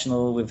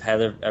international, we've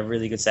had a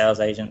really good sales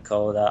agent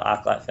called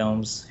ArcLight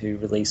Films, who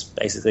release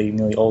basically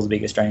nearly all the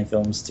big Australian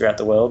films throughout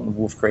the world, and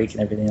Wolf Creek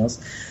and everything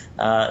else.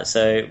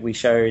 So we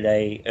showed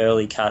a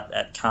early cut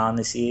at Cannes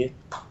this year,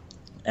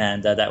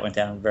 and that went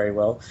down very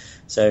well.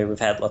 So we've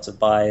had lots of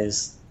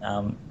buyers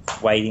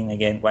waiting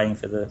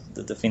for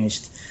the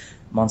finished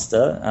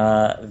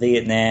monster.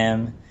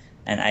 Vietnam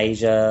and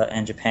Asia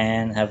and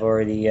Japan have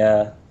already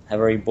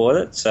bought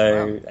it.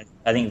 So wow.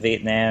 I think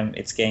Vietnam,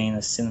 it's getting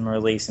a cinema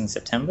release in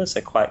September,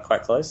 so quite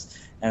close.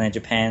 And then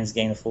Japan's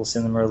getting a full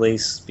cinema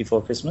release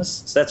before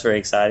Christmas. So that's very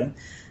exciting.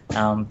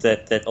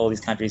 That all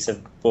these countries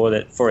have bought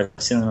it for a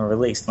cinema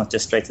release, not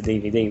just straight to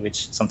DVD,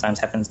 which sometimes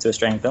happens to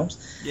Australian films.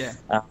 Yeah.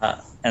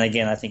 And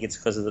again, I think it's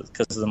because of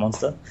the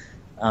monster.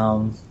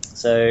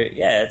 So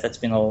yeah, it's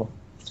been all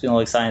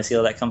exciting to see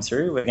all that come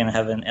through. We're going to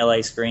have an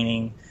LA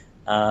screening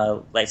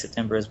late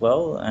September as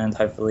well, and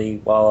hopefully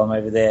while I'm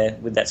over there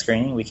with that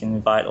screening, we can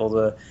invite all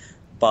the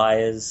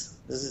buyers.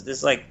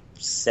 There's like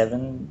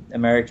 7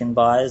 American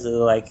buyers that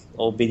are like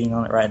all bidding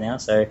on it right now,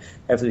 so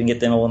hopefully we can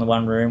get them all in the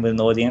one room with an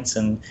audience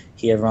and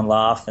hear everyone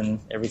laugh and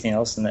everything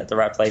else, and at the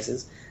right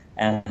places,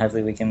 and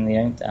hopefully we can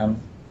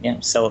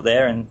sell it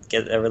there and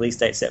get a release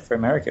date set for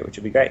America, which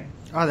would be great.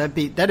 Oh, that'd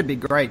be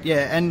great,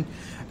 yeah. And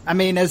I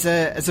mean, as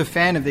a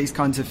fan of these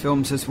kinds of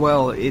films as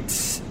well,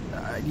 it's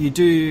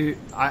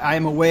I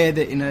am aware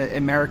that in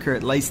America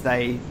at least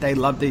they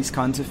love these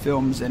kinds of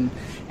films,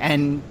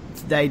 and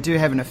they do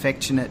have an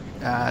affectionate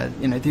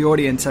the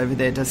audience over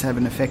there does have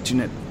an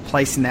affectionate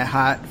place in their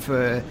heart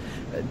for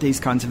these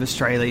kinds of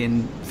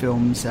Australian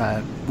films,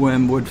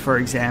 Wormwood for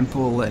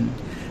example, and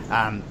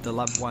The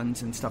Loved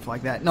Ones and stuff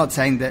like that. Not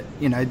saying that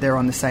they're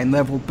on the same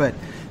level, but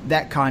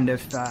that kind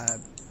of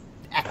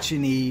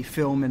action-y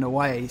film in a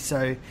way.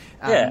 So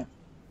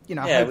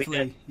Yeah,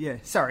 hopefully...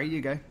 Sorry,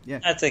 you go. Yeah.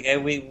 That's okay.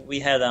 We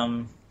had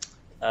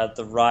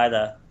the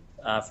writer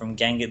from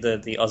Ganga,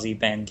 the Aussie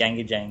band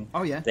Ganga Jang.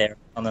 Oh, yeah. There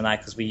on the night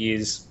because we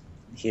use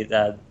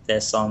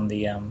their song,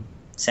 the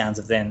Sounds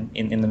of Then,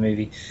 in the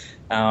movie.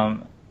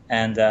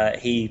 And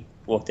he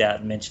walked out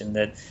and mentioned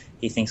that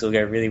he thinks it'll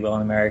go really well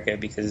in America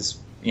because,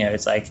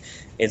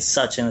 it's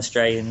such an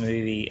Australian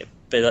movie,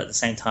 but at the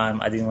same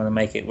time, I didn't want to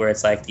make it where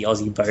it's like the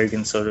Aussie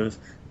bogan sort of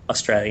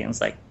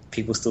Australians, like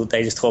people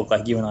they just talk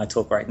like you and I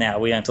talk right now.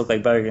 We don't talk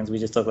like bogans, we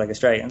just talk like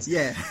Australians.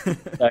 Yeah.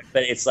 But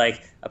it's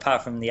like,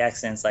 apart from the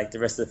accents, like the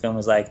rest of the film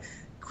is like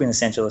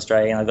quintessential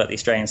Australian. I've got the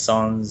Australian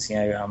songs,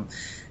 the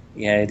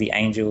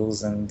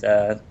Angels and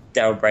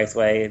Daryl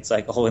Braithwaite. It's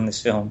like all in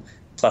this film,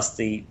 plus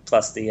the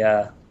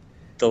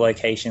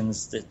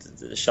locations,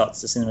 the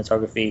shots, the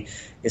cinematography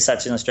is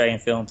such an Australian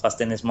film. Plus,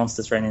 then there's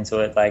monsters thrown into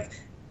it. Like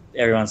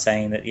everyone's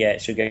saying that,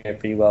 it should go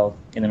pretty well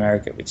in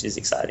America, which is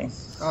exciting.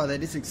 Oh,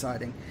 that is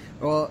exciting.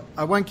 Well,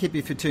 I won't keep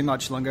you for too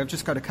much longer. I've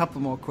just got a couple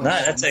more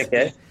questions. No, that's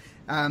okay.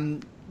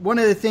 One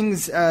of the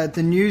things,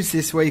 the news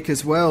this week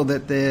as well,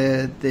 that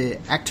the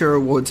Actor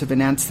Awards have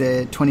announced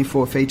their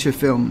 24 feature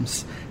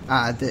films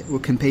that will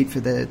compete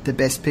for the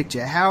Best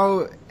Picture.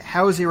 How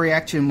was your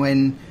reaction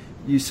when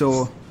you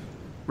saw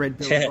Red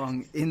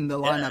Billabong in the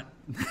lineup?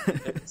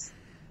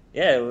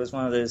 It was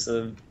one of those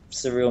sort of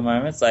surreal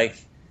moments. Like,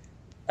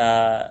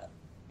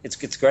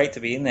 it's great to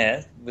be in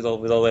there with all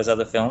those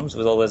other films,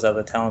 with all those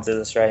other talented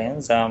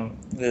Australians.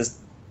 There's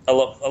a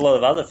lot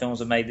of other films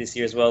were made this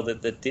year as well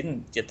that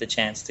didn't get the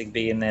chance to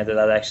be in there that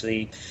I'd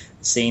actually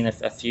seen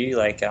a few,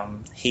 like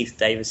Heath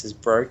Davis's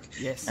Broke,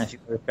 yes, and a few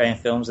Australian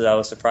films that I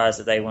was surprised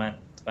that they weren't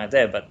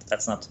there, but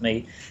that's not to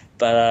me.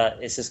 But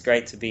it's just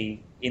great to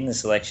be in the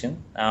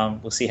selection.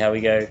 We'll see how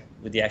we go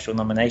with the actual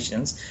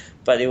nominations.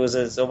 But it was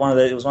one of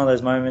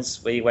those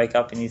moments where you wake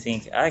up and you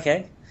think,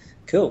 okay,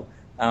 cool.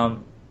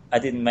 I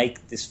didn't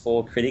make this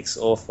for critics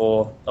or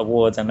for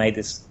awards. I made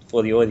this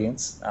for the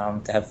audience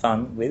to have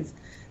fun with.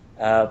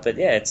 But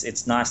yeah,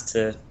 it's nice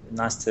to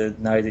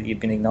know that you've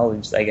been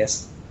acknowledged, I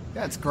guess.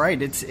 Yeah, it's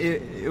great.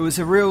 It was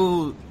a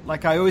real,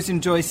 like, I always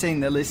enjoy seeing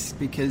the list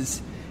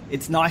because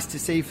it's nice to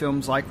see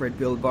films like Red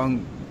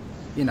Billabong,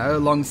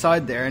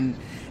 alongside there.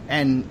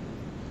 And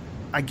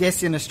I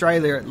guess in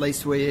Australia, at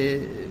least,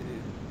 we're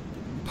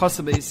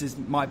possibly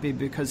might be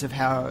because of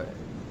how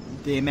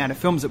the amount of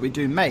films that we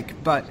do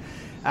make, but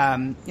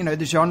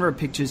the genre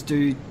pictures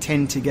do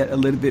tend to get a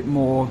little bit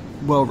more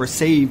well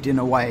received in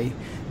a way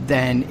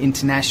than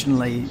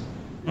internationally,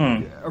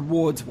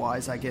 awards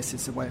wise, I guess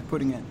is the way of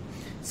putting it.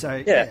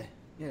 So yeah.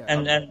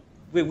 And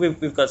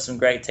we've got some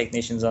great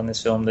technicians on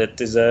this film that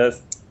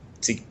deserve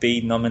to be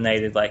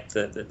nominated, like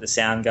the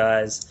sound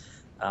guys.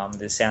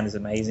 The sound is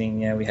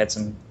amazing. We had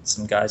some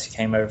guys who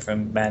came over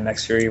from Mad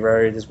Max Fury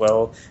Road as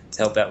well to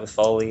help out with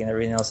Foley and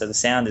everything else. So the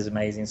sound is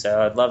amazing.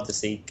 So I'd love to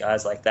see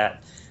guys like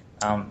that.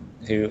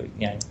 Who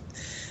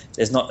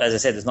there's not, as I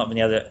said, there's not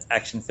many other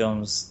action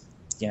films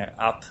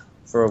up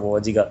for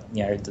awards. You got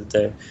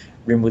the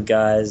Rimwood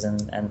guys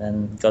and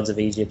then Gods of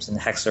Egypt and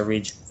Hacksaw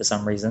Ridge for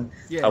some reason.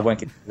 I won't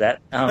get into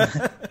that.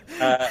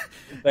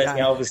 But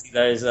obviously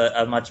those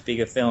are much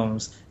bigger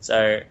films.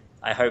 So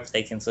I hope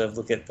they can sort of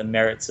look at the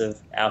merits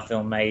of our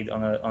film made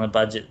on a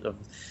budget of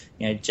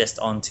just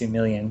on $2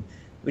 million,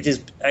 which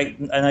is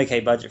an okay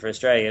budget for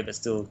Australia, but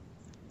still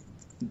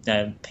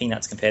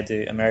peanuts compared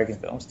to American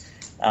films.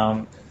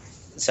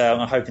 So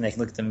I'm hoping they can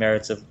look at the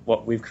merits of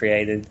what we've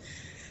created,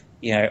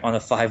 on a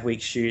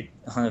 5-week shoot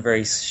on a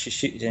very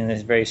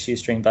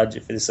shoestring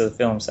budget for this sort of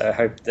film. So I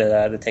hope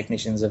that the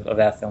technicians of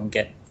our film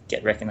get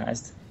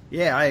recognised.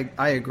 Yeah,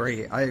 I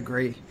agree.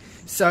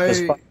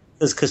 So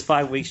because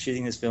 5 weeks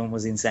shooting this film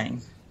was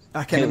insane.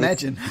 I can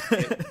imagine.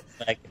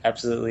 Like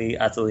absolutely,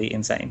 utterly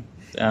insane.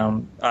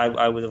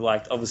 I would have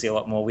liked obviously a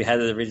lot more. We had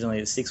it originally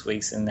at 6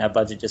 weeks, and our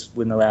budget just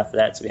wouldn't allow for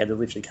that, so we had to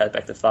literally cut it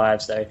back to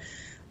 5. So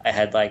I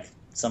had like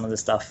some of the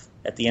stuff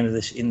at the end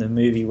of in the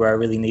movie where I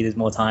really needed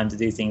more time to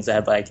do things. I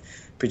had like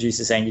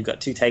producers saying, "You've got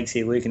 2 takes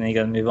here, Luke, and then you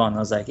got to move on." I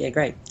was like, "Yeah,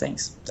 great,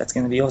 thanks. That's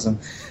going to be awesome."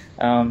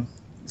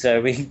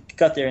 So we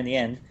got there in the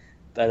end,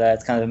 but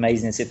it's kind of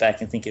amazing to sit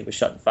back and think it was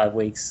shot in 5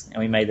 weeks, and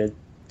we made a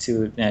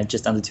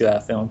just under 2 hour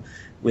film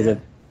with a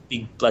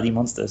big bloody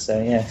monster.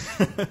 So yeah.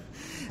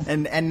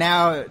 And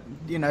now,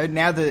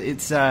 now that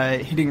it's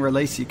hitting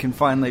release, you can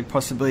finally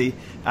possibly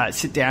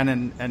sit down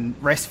and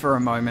rest for a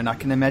moment. I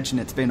can imagine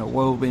it's been a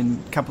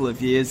whirlwind couple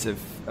of years of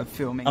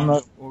filming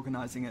and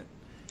organising it.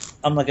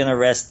 I'm not going to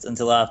rest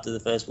until after the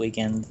first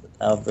weekend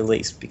of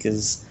release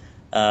because,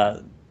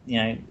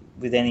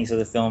 with any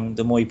sort of film,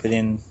 the more you put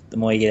in, the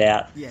more you get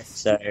out. Yes.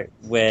 So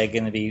we're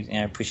going to be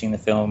pushing the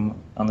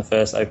film on the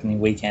first opening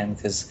weekend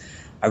because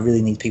I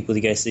really need people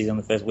to go see it on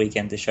the first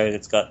weekend to show that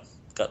it's got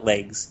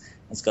legs.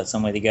 It's got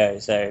somewhere to go.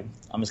 So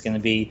I'm just going to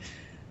be,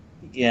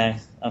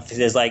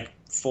 there's like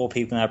 4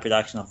 people in our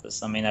production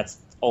office. I mean, that's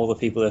all the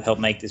people that have helped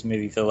make this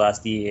movie for the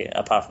last year,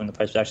 apart from the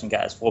post-production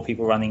guys. 4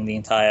 people running the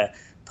entire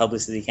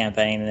publicity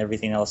campaign and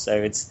everything else.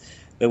 So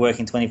we're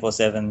working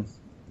 24/7,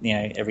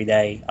 every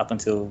day up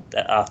until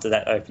after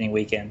that opening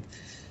weekend.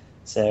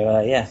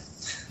 Yeah.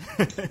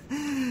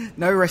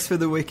 No rest for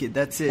the wicked.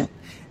 That's it.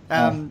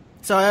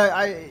 So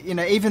I,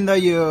 even though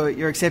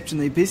you're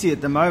exceptionally busy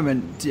at the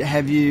moment,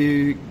 have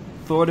you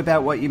thought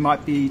about what you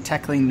might be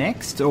tackling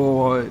next,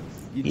 or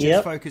you're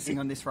just focusing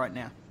on this right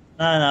now?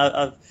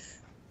 No.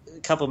 A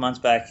couple of months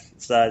back,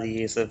 start of the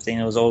year sort of thing,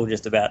 it was all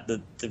just about the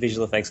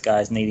visual effects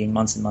guys needing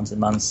months and months and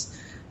months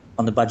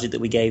on the budget that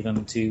we gave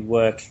them to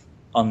work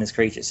on this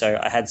creature. So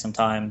I had some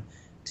time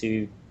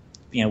to,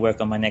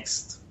 work on my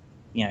next,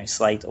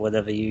 slate or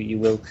whatever you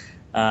will,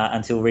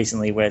 until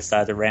recently where it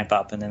started to ramp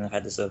up, and then I've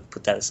had to sort of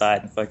put that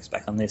aside and focus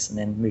back on this and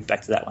then move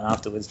back to that one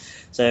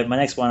afterwards. So my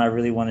next one I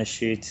really want to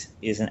shoot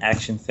is an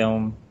action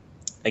film,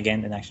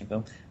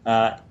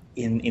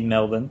 in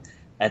Melbourne.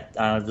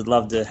 I'd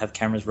love to have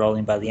cameras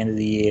rolling by the end of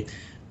the year.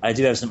 I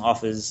do have some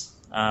offers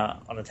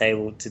on the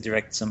table to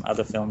direct some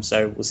other films,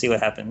 so we'll see what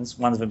happens.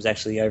 One of them is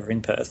actually over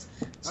in Perth,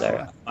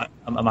 so I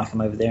might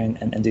come over there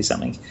and do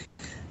something.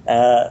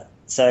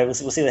 So we'll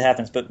see what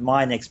happens. But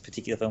my next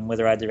particular film,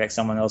 whether I direct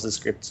someone else's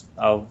script,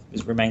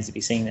 remains to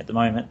be seen at the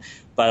moment.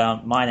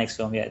 But my next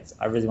film,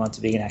 I really want it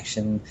to be an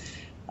action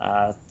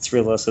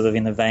thriller, sort of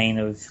in the vein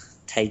of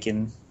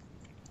Taken,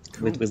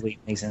 with Liam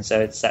Neeson. So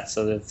it's that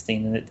sort of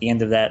thing. And at the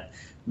end of that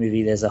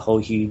movie, there's a whole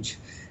huge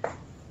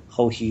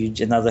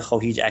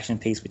action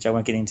piece, which I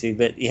won't get into.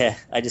 But yeah,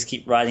 I just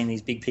keep writing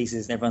these big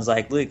pieces, and everyone's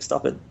like, "Luke,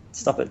 stop it,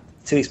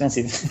 too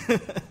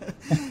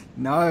expensive."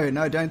 No,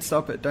 don't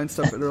stop it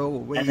at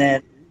all.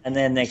 And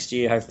then next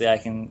year, hopefully, I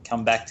can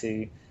come back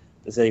to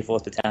the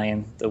 34th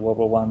Battalion, the World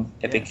War One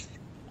epic,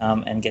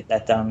 and get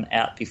that done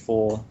out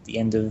before the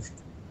end of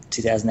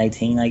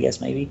 2018, I guess,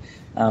 maybe,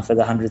 for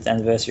the 100th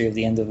anniversary of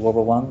the end of World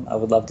War One. I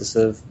would love to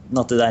sort of,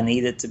 not that I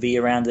need it to be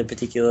around a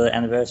particular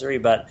anniversary,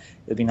 but it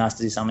would be nice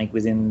to do something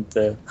within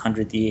the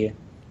 100th year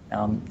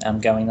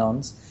going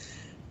on.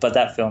 But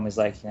that film is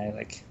like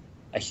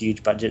a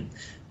huge budget.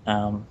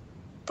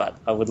 But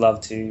I would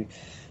love to.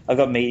 I've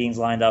got meetings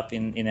lined up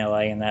in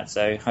LA and that,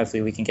 so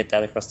hopefully we can get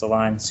that across the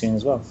line soon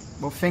as well.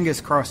 Well,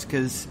 fingers crossed,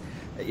 because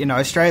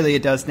Australia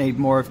does need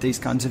more of these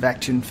kinds of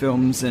action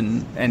films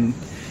and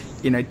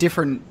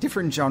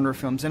different genre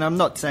films. And I'm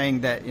not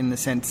saying that in the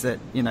sense that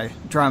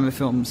drama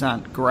films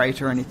aren't great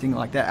or anything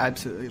like that.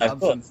 Absolutely love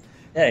them.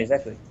 Yeah,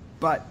 exactly.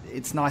 But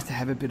it's nice to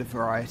have a bit of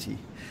variety.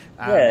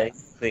 Yeah,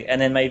 exactly.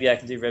 And then maybe I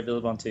can do Red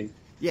Billabong too.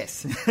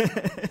 Yes,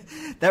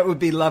 that would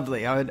be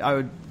lovely.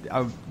 I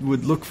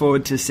would look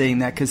forward to seeing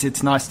that, because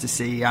it's nice to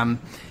see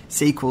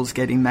sequels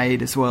getting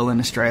made as well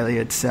in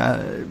Australia. It's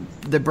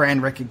the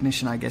brand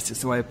recognition, I guess, is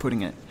the way of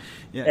putting it.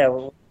 Yeah.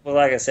 Well,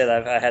 like I said,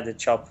 I had to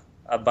chop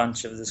a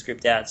bunch of the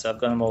script out, so I've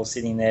got them all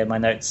sitting there, my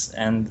notes.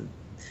 And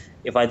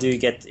if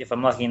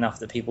I'm lucky enough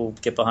that people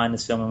get behind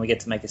this film and we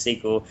get to make a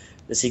sequel,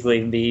 the sequel will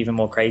even be even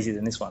more crazy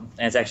than this one.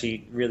 And it's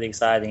actually really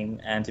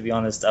exciting. And to be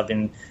honest, I've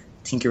been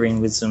tinkering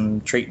with some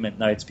treatment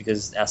notes,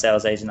 because our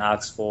sales agent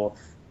asks for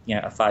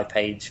a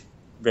 5-page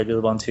Red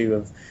Billabong 2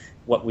 of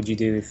what would you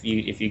do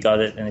if you got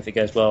it and if it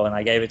goes well. And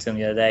I gave it to him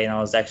the other day, and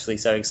I was actually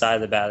so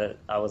excited about it.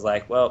 I was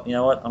like, well, you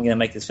know what, I'm going to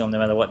make this film no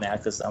matter what now,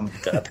 because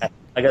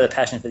I got a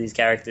passion for these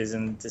characters,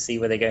 and to see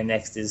where they go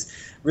next is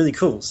really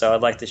cool. So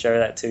I'd like to show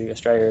that to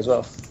Australia as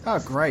well. Oh,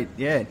 great.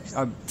 Yeah,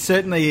 I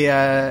certainly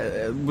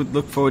would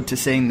look forward to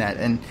seeing that.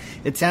 And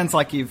it sounds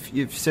like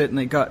you've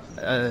certainly got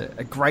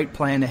a great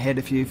plan ahead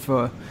of you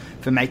for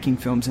making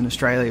films in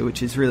Australia,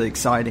 which is really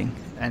exciting.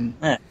 And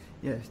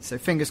so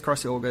fingers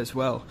crossed it all goes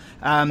well.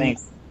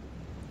 Thanks.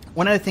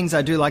 One of the things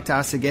I do like to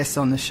ask the guests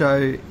on the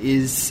show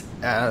is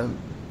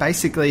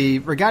basically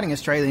regarding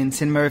Australian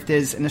cinema, if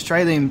there's an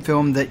Australian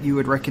film that you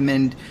would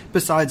recommend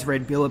besides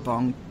Red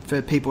Billabong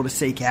for people to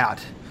seek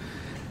out.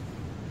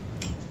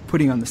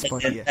 Putting on the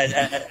spot here.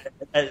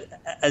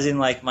 As in,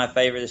 like, my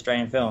favourite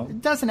Australian film?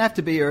 It doesn't have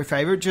to be your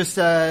favourite, just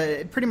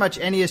pretty much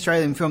any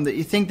Australian film that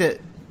you think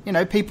that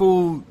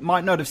people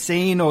might not have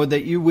seen, or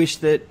that you wish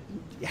that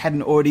had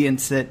an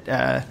audience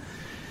that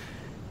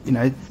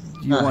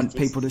you want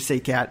people to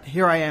seek out.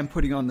 Here I am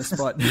putting on the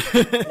spot.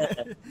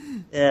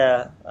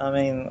 Yeah, I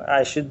mean,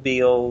 I should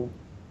be all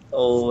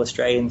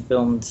Australian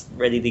filmed,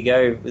 ready to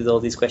go with all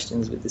these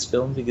questions with this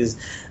film, because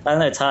I don't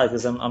know, it's hard,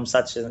 because I'm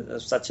such a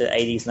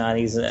 80s,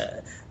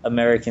 90s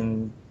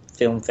American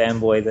film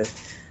fanboy that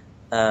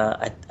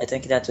I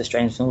don't get out to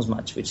Australian films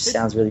much, which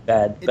sounds really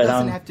bad. It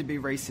doesn't have to be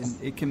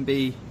recent. It can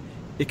be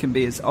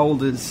as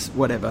old as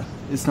whatever.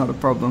 It's not a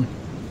problem.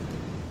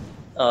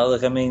 Oh,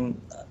 look, I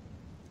mean,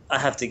 I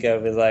have to go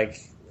with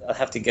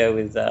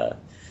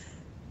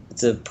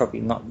it's a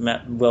probably not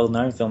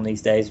well-known film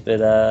these days, but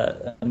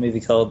a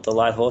movie called The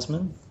Light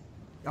Horseman.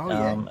 Oh,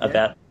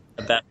 yeah.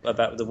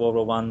 About the World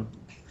War One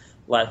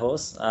light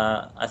horse.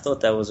 I thought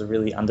that was a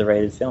really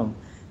underrated film.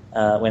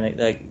 When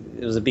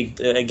it was a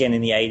big, again,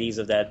 in the 80s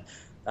of that,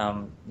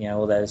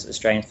 all those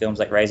Australian films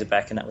like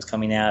Razorback, and that was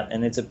coming out,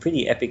 and it's a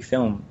pretty epic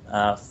film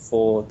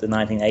for the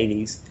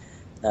 1980s.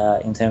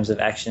 In terms of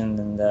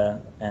action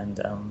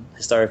and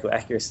historical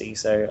accuracy.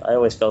 So I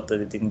always felt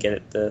that it didn't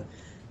get the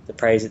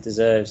praise it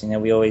deserves.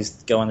 We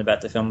always go on about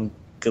the film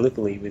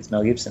Gallipoli with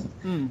Mel Gibson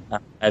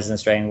as an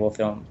Australian war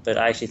film. But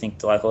I actually think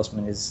The White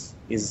Horseman is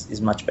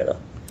much better.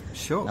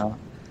 Sure.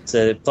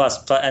 So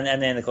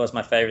and then of course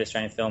my favourite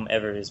Australian film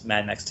ever is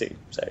Mad Max 2.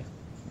 So.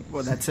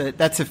 Well, that's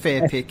a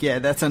fair pick. Yeah,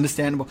 that's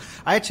understandable.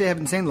 I actually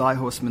haven't seen Light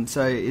Horseman,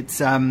 so it's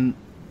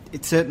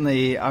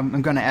certainly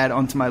I'm going to add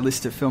onto my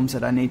list of films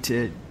that I need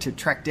to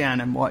track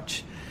down and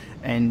watch.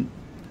 And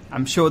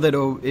I'm sure that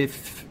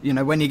if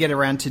when you get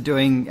around to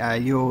doing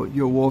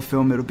your war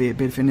film, it'll be a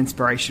bit of an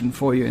inspiration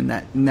for you in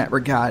that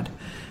regard.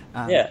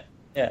 Yeah.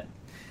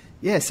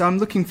 So I'm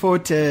looking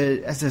forward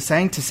to, as I was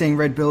saying, to seeing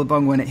Red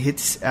Billabong when it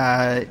hits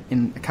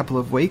in a couple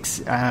of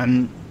weeks.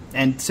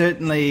 And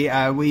certainly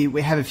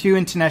we have a few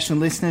international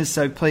listeners,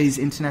 so please,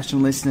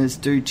 international listeners,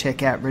 do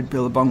check out Red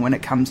Billabong when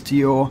it comes to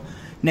your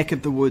neck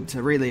of the woods. I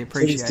really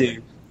appreciate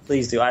it.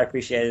 Please do. I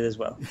appreciate it as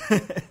well.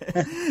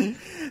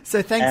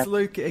 So thanks,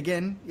 Luke,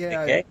 again.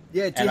 Yeah. Okay. Do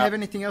you have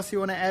anything else you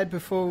want to add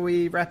before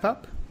we wrap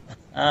up?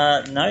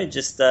 No,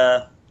 just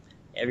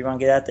everyone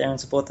get out there and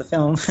support the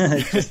film.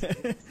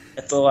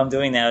 That's all I'm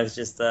doing now is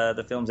just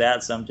the film's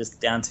out, so I'm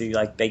just down to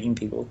like begging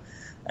people.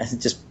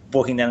 Just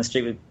walking down the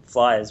street with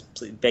flyers,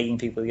 begging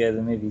people to go to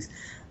the movies.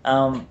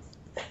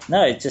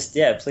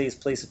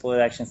 Please support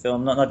an action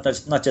film. Not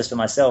just for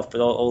myself,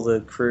 but all the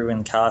crew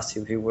and cast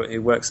who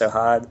work so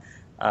hard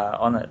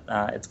on it.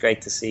 It's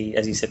great to see,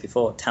 as you said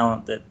before,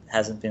 talent that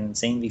hasn't been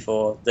seen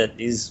before that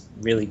is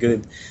really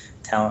good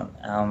talent.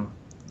 I'm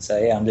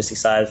just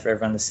excited for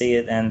everyone to see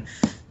it and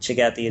check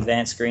out the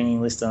advanced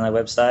screening list on our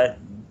website.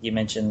 You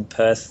mentioned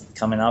Perth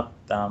coming up.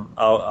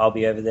 I'll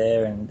be over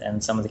there,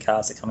 and some of the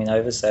cast are coming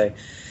over. So,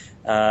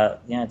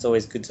 it's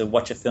always good to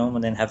watch a film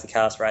and then have the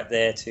cast right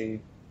there to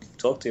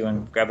talk to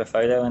and grab a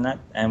photo and that.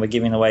 And we're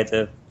giving away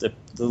the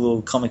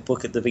little comic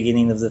book at the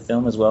beginning of the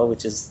film as well,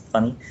 which is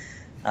funny.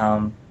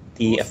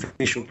 The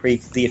official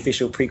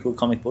prequel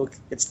comic book.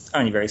 It's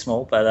only very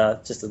small,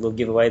 but just a little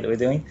giveaway that we're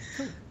doing.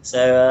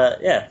 So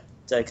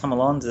so come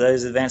along to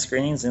those advanced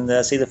screenings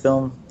and see the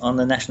film on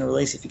the national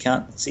release. If you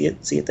can't see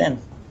it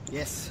then.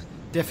 Yes,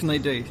 definitely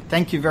do.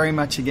 Thank you very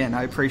much again.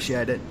 I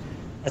appreciate it.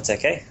 That's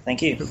okay.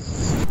 Thank you.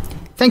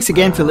 Thanks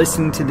again for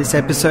listening to this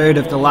episode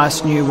of The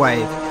Last New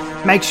Wave.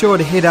 Make sure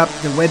to hit up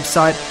the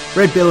website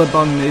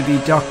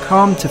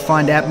redbillabongmovie.com to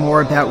find out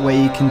more about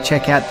where you can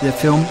check out the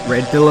film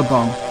Red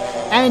Billabong.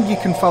 And you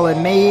can follow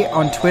me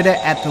on Twitter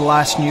at The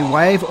Last New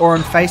Wave or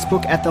on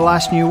Facebook at The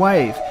Last New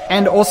Wave.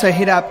 And also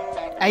hit up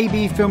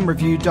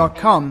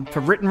abfilmreview.com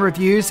for written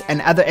reviews and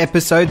other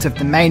episodes of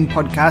the main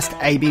podcast,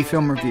 AB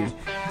Film Review.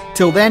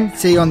 Till then,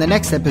 see you on the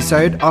next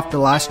episode of The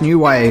Last New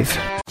Wave.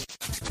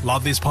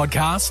 Love this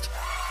podcast?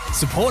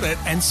 Support it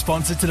and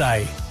sponsor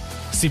today.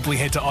 Simply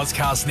head to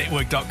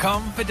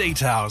ozcastnetwork.com for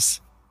details.